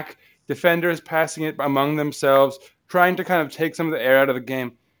back, defenders passing it among themselves, trying to kind of take some of the air out of the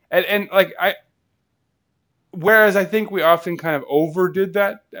game. Whereas I think we often kind of overdid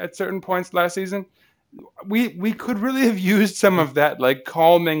that at certain points last season. We could really have used some of that, like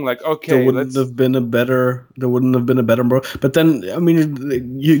calming, like okay. There wouldn't have been a better. But then,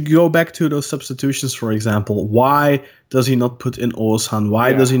 you go back to those substitutions, for example. Why does he not put in Ozan?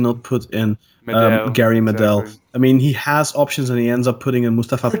 Why does he not put in Gary Medel? Exactly. He has options, and he ends up putting in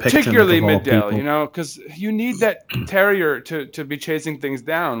Mustafa Pektin. Particularly Medel, because you need that terrier to be chasing things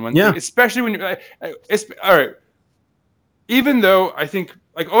down. Especially when you're all right. Even though I think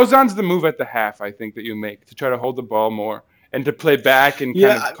Ozan's the move at the half, I think that you make to try to hold the ball more and to play back and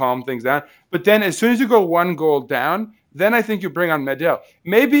kind of calm things down. But then as soon as you go one goal down, then I think you bring on Medel.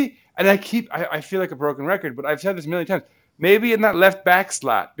 Maybe, and I feel like a broken record, but I've said this a million times. Maybe in that left back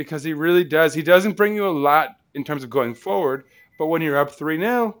slot, because he really does. He doesn't bring you a lot in terms of going forward, but when you're up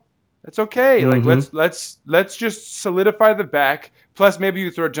 3-0, that's okay. Let's just solidify the back. Plus, maybe you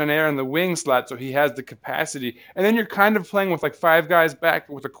throw Janair in the wing slot so he has the capacity, and then you're kind of playing with five guys back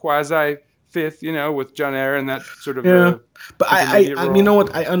with a quasi fifth, with Janair and that sort of. But I you know what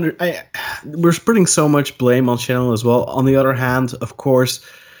we're spreading so much blame on Channel as well. On the other hand, of course,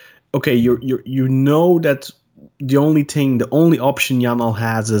 okay, you know that. The only option Janal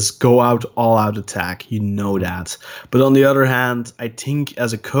has is go out all out attack. You know that. But on the other hand, I think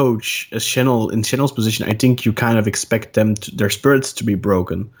as a coach, in Channel's position, I think you kind of expect their spirits to be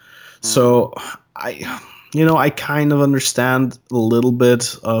broken. So I kind of understand a little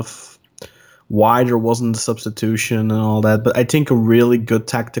bit of why there wasn't a substitution and all that. But I think a really good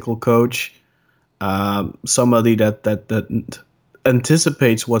tactical coach, somebody that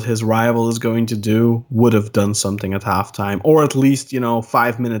anticipates what his rival is going to do, would have done something at halftime, or at least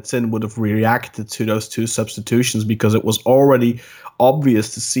 5 minutes in would have reacted to those two substitutions, because it was already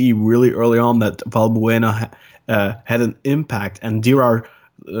obvious to see really early on that Valbuena had an impact, and Dirar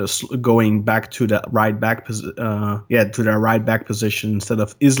going back to that right back to their right back position instead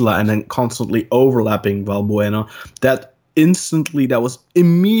of Isla, and then constantly overlapping Valbuena. That was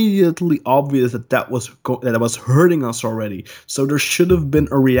immediately obvious that was hurting us already. So there should have been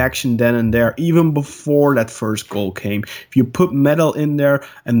a reaction then and there, even before that first goal came. If you put Medel in there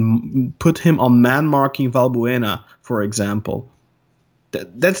and put him on man marking Valbuena, for example,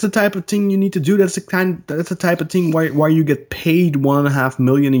 that's the type of thing you need to do. That's the type of thing why you get paid $1.5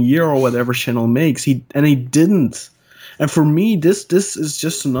 million a year or whatever Chanel makes. He didn't. And for me, this is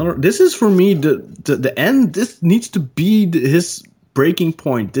just another. This is for me the end. This needs to be his breaking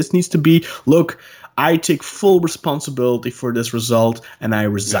point. This needs to be, look, I take full responsibility for this result and I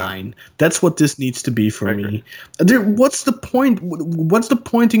resign. Yeah. That's what this needs to be for me. What's the point? What's the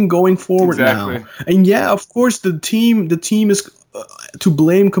point in going forward now? And of course, the team is to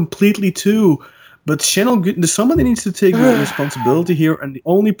blame completely too. But somebody needs to take responsibility here, and the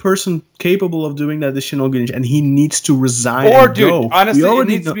only person capable of doing that is Şenol Güneş, and he needs to resign and go. Honestly, it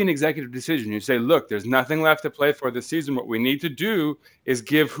needs to be an executive decision. You say, look, there's nothing left to play for this season. What we need to do is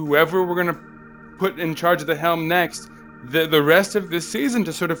give whoever we're going to put in charge of the helm next the rest of this season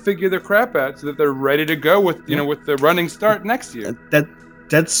to sort of figure their crap out so that they're ready to go with with the running start next year.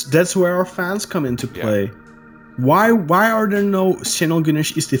 That's where our fans come into play. Why are there no Şenol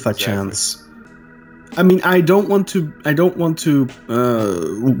Güneş istifa chants? I mean, I don't want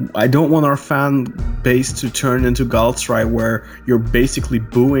our fan base to turn into Galatasaray, where you're basically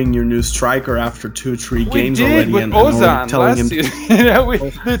booing your new striker after 2-3 games already, with and Ozan already telling him. season.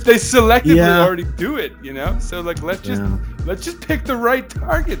 They selectively Yeah. already do it. So like let's just pick the right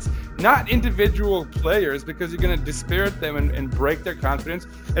targets, not individual players, because you're going to dispirit them and break their confidence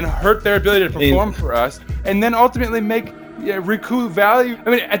and hurt their ability to perform for us, and then ultimately make recoup value. I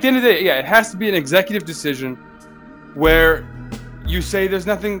mean, at the end of the day, it has to be an executive decision where you say there's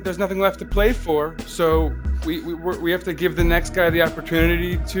nothing left to play for, so we have to give the next guy the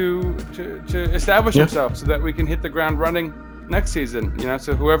opportunity to establish himself, so that we can hit the ground running next season.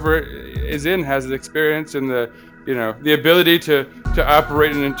 So whoever is in has the experience and the ability to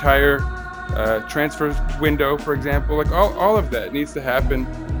operate an entire transfer window, for example. Like all of that needs to happen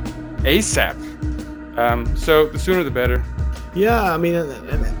ASAP. So the sooner the better. Yeah, I mean,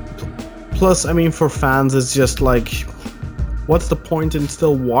 plus, I mean, for fans, it's just like, what's the point in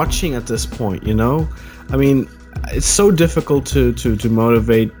still watching at this point? I mean, it's so difficult to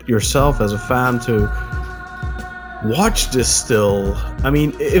motivate yourself as a fan to watch this still. I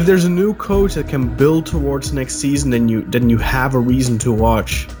mean, if there's a new coach that can build towards next season, then you have a reason to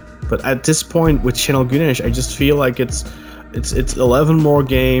watch. But at this point with Şenol Güneş, I just feel like it's 11 more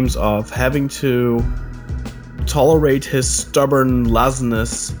games of having to tolerate his stubborn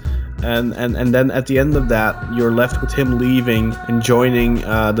laziness, and then at the end of that, you're left with him leaving and joining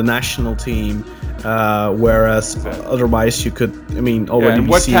the national team. Whereas otherwise, you could, I mean, already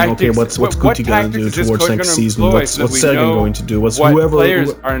be seeing, okay, what's Guti going to do towards next season? What's Sergen going to do? What's whoever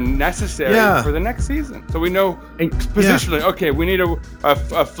players are necessary for the next season? So we know positionally. Okay, we need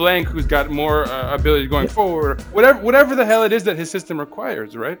a flank who's got more ability going forward. Whatever the hell it is that his system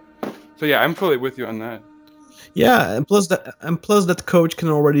requires, right? So I'm fully with you on that. Yeah, and plus that coach can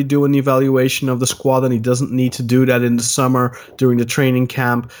already do an evaluation of the squad, and he doesn't need to do that in the summer during the training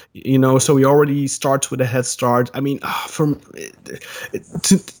camp. So he already starts with a head start. I mean,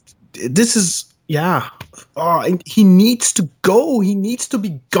 this is he needs to go. He needs to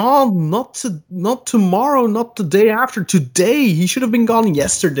be gone. Not tomorrow, not the day after. Today, he should have been gone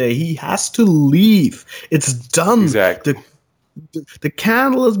yesterday. He has to leave. It's done. Exactly. The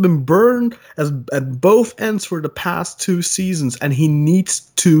candle has been burned at both ends for the past 2 seasons, and he needs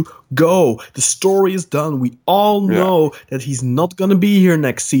to go. The story is done. We all know that he's not going to be here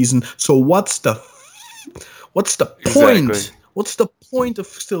next season. So what's the point? What's the point of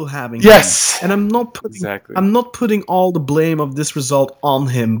still having him? And I'm not putting all the blame of this result on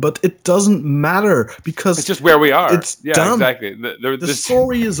him, but it doesn't matter because it's just where we are. It's done. Exactly. The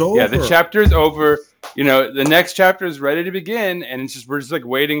story is over. Yeah, the chapter is over. The next chapter is ready to begin, and we're just like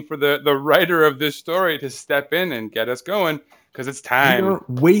waiting for the writer of this story to step in and get us going, because it's time. We're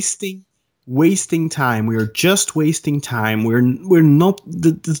wasting time. We are just wasting time. We're not.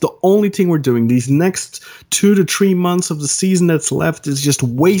 This is the only thing we're doing. These next 2 to 3 months of the season that's left is just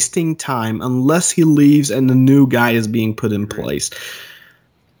wasting time, unless he leaves and the new guy is being put in place.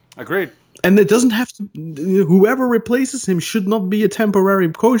 Agreed. And it doesn't have to. Whoever replaces him should not be a temporary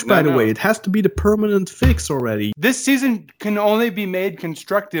coach. By the way, it has to be the permanent fix already. This season can only be made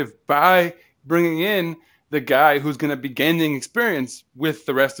constructive by bringing in the guy who's going to be gaining experience with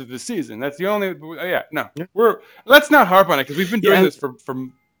the rest of the season. That's the only. Let's not harp on it, because we've been doing this for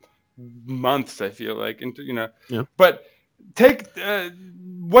months. I feel like, But take.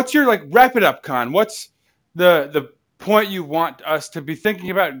 What's your wrap it up, Con? What's the point you want us to be thinking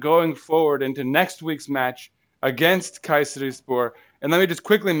about going forward into next week's match against Kayserispor? And let me just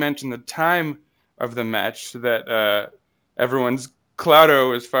quickly mention the time of the match, so that everyone's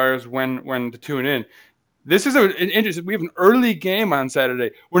claro as far as when to tune in. This is an interesting. We have an early game on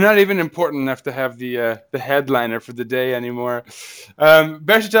Saturday. We're not even important enough to have the headliner for the day anymore.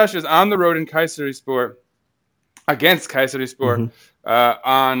 Beşiktaş is on the road in Kayserispor against Kayserispor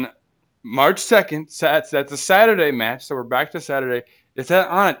on March 2nd. That's a Saturday match, so we're back to Saturday. It's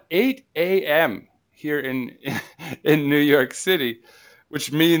on at 8 a.m. here in New York City,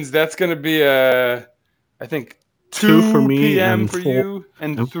 which means that's going to be I think 2 for me p.m. and for 4, you,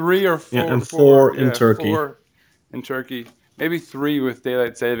 and 3 or 4, and 4 in Turkey. 4 in Turkey, maybe 3 with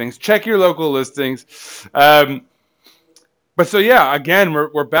daylight savings. Check your local listings. But so again,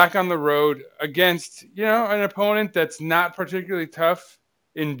 we're back on the road against an opponent that's not particularly tough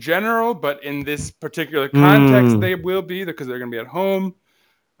in general, but in this particular context, they will be, because they're going to be at home.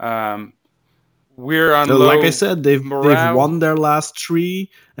 We're on low. Like I said, they've won their last 3,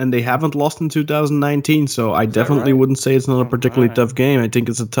 and they haven't lost in 2019. So I definitely wouldn't say it's not a particularly tough game. I think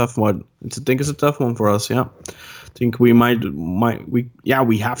it's a tough one. I think it's a tough one for us. Yeah, think we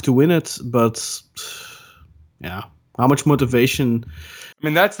we have to win it, but yeah, how much motivation? I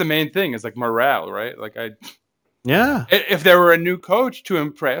mean, that's the main thing, is like morale, right? Like Yeah. If there were a new coach to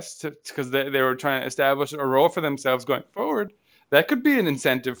impress, because they were trying to establish a role for themselves going forward, that could be an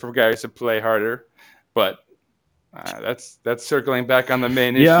incentive for guys to play harder. But that's circling back on the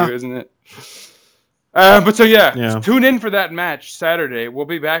main issue, isn't it? But tune in for that match Saturday. We'll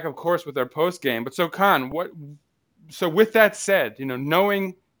be back, of course, with our post game. But so, Con, So with that said,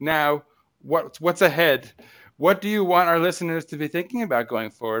 knowing now what's ahead, what do you want our listeners to be thinking about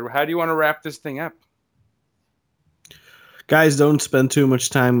going forward? How do you want to wrap this thing up? Guys, don't spend too much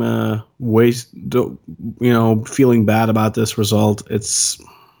time feeling bad about this result. It's,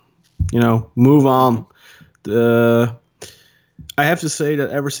 move on. I have to say that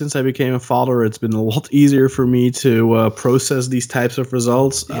ever since I became a father, it's been a lot easier for me to process these types of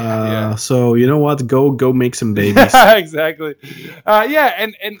results. So you know what? Go make some babies. Exactly.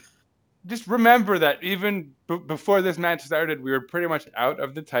 And just remember that even before this match started, we were pretty much out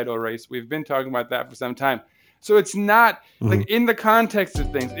of the title race. We've been talking about that for some time. So it's not like, in the context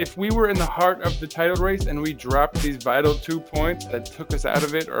of things, if we were in the heart of the title race and we dropped these vital 2 points that took us out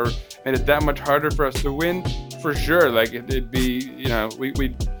of it or made it that much harder for us to win, for sure, like it'd be,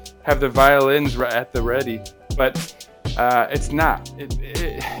 we'd have the violins at the ready. But it's not.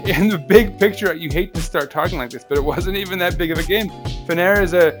 In the big picture, you hate to start talking like this, but it wasn't even that big of a game. Fener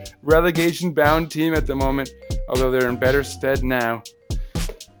is a relegation-bound team at the moment, although they're in better stead now.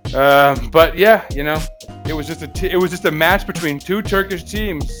 But yeah, it was just a match between two Turkish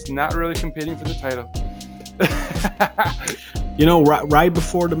teams, not really competing for the title. Right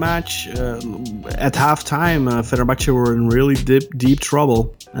before the match, at halftime, Fenerbahçe were in really deep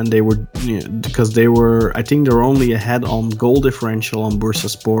trouble, and they were because I think they were only ahead on goal differential on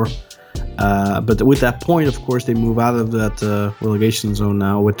Bursaspor. But with that point, of course, they move out of that relegation zone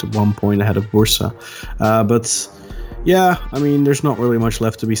now with 1 point ahead of Bursa. But yeah, I mean, there's not really much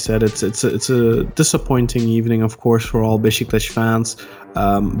left to be said. It's a disappointing evening, of course, for all Beşiktaş fans.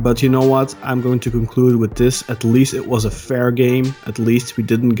 But you know what? I'm going to conclude with this. At least it was a fair game. At least we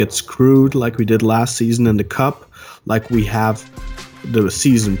didn't get screwed like we did last season in the cup, like we have the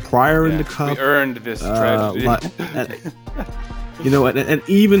season prior in the cup. We earned this tragedy. And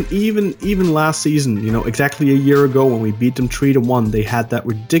even last season, exactly a year ago when we beat them 3-1, they had that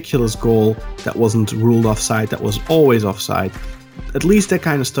ridiculous goal that wasn't ruled offside, that was always offside. At least that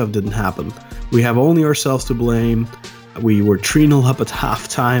kind of stuff didn't happen. We have only ourselves to blame. We were 3-0 up at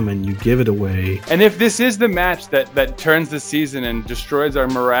halftime, and you give it away. And if this is the match that turns the season and destroys our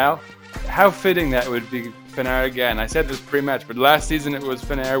morale, how fitting that would be Fener again. I said this pre-match, but last season it was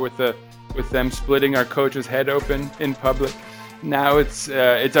Fener with them splitting our coach's head open in public. Now it's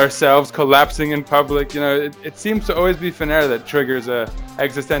ourselves collapsing in public. It seems to always be Fener that triggers a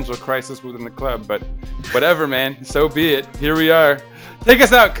existential crisis within the club. But whatever, man. So be it. Here we are. Take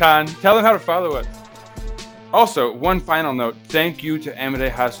us out, Khan. Tell them how to follow us. Also, one final note. Thank you to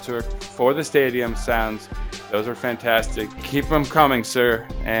Emre Hasturk for the stadium sounds. Those are fantastic. Keep them coming, sir.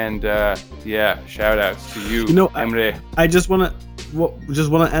 And shout outs to you, Emre. I just want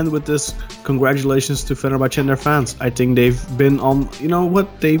to end with this. Congratulations to Fenerbahçe and their fans. I think they've been on.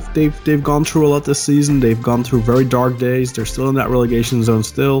 They've gone through a lot this season. They've gone through very dark days. They're still in that relegation zone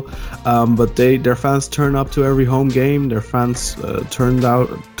still, but their fans turn up to every home game. Their fans turned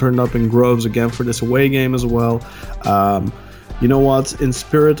up in groves again for this away game as well. You know what? In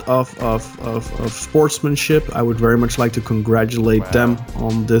spirit of sportsmanship, I would very much like to congratulate them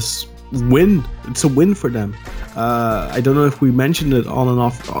on this win. It's a win for them. I don't know if we mentioned it on and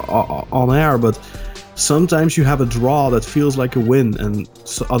off on air, but sometimes you have a draw that feels like a win, and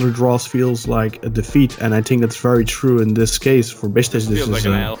other draws feels like a defeat. And I think that's very true in this case for Beşiktaş. This is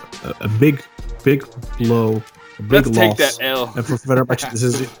a big blow. Big loss. Take that L. And for Fenerbahçe,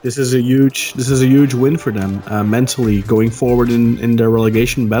 this is a huge win for them mentally going forward in their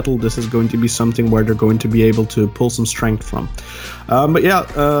relegation battle. This is going to be something where they're going to be able to pull some strength from.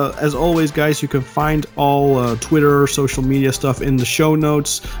 As always, guys, you can find all Twitter, social media stuff in the show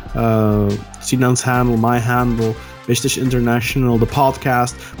notes. Sinan's handle, my handle, Beşiktaş International, the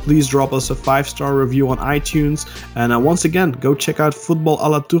podcast. Please drop us a 5-star review on iTunes. And once again, go check out Football a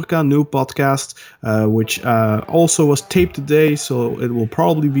la Turca, new podcast, which also was taped today, so it will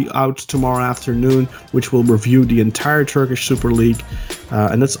probably be out tomorrow afternoon, which will review the entire Turkish Super League.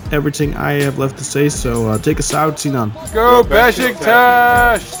 And that's everything I have left to say, so take us out, Sinan. Go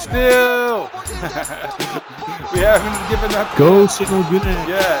Beşiktaş! Still! We haven't given up. Go Şenol Güneş!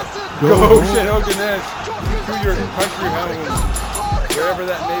 Yeah, go Şenol Güneş! To your country home, wherever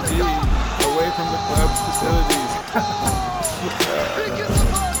that may be, away from the club's facilities.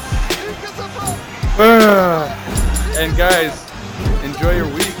 And guys, enjoy your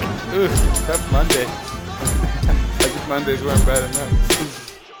week. Ugh, tough Monday. I guess Mondays weren't bad enough.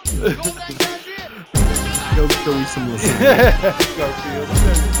 Go eat some listen. Go Fields.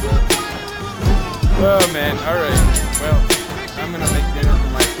 Oh man, alright. Well, I'm gonna make dinner for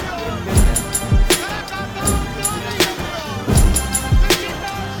my little kid now.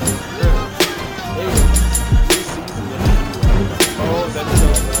 Oh, that's so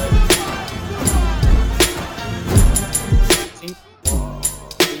right.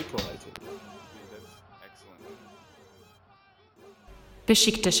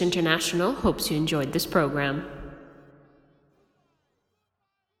 Beşiktaş International hopes you enjoyed this program.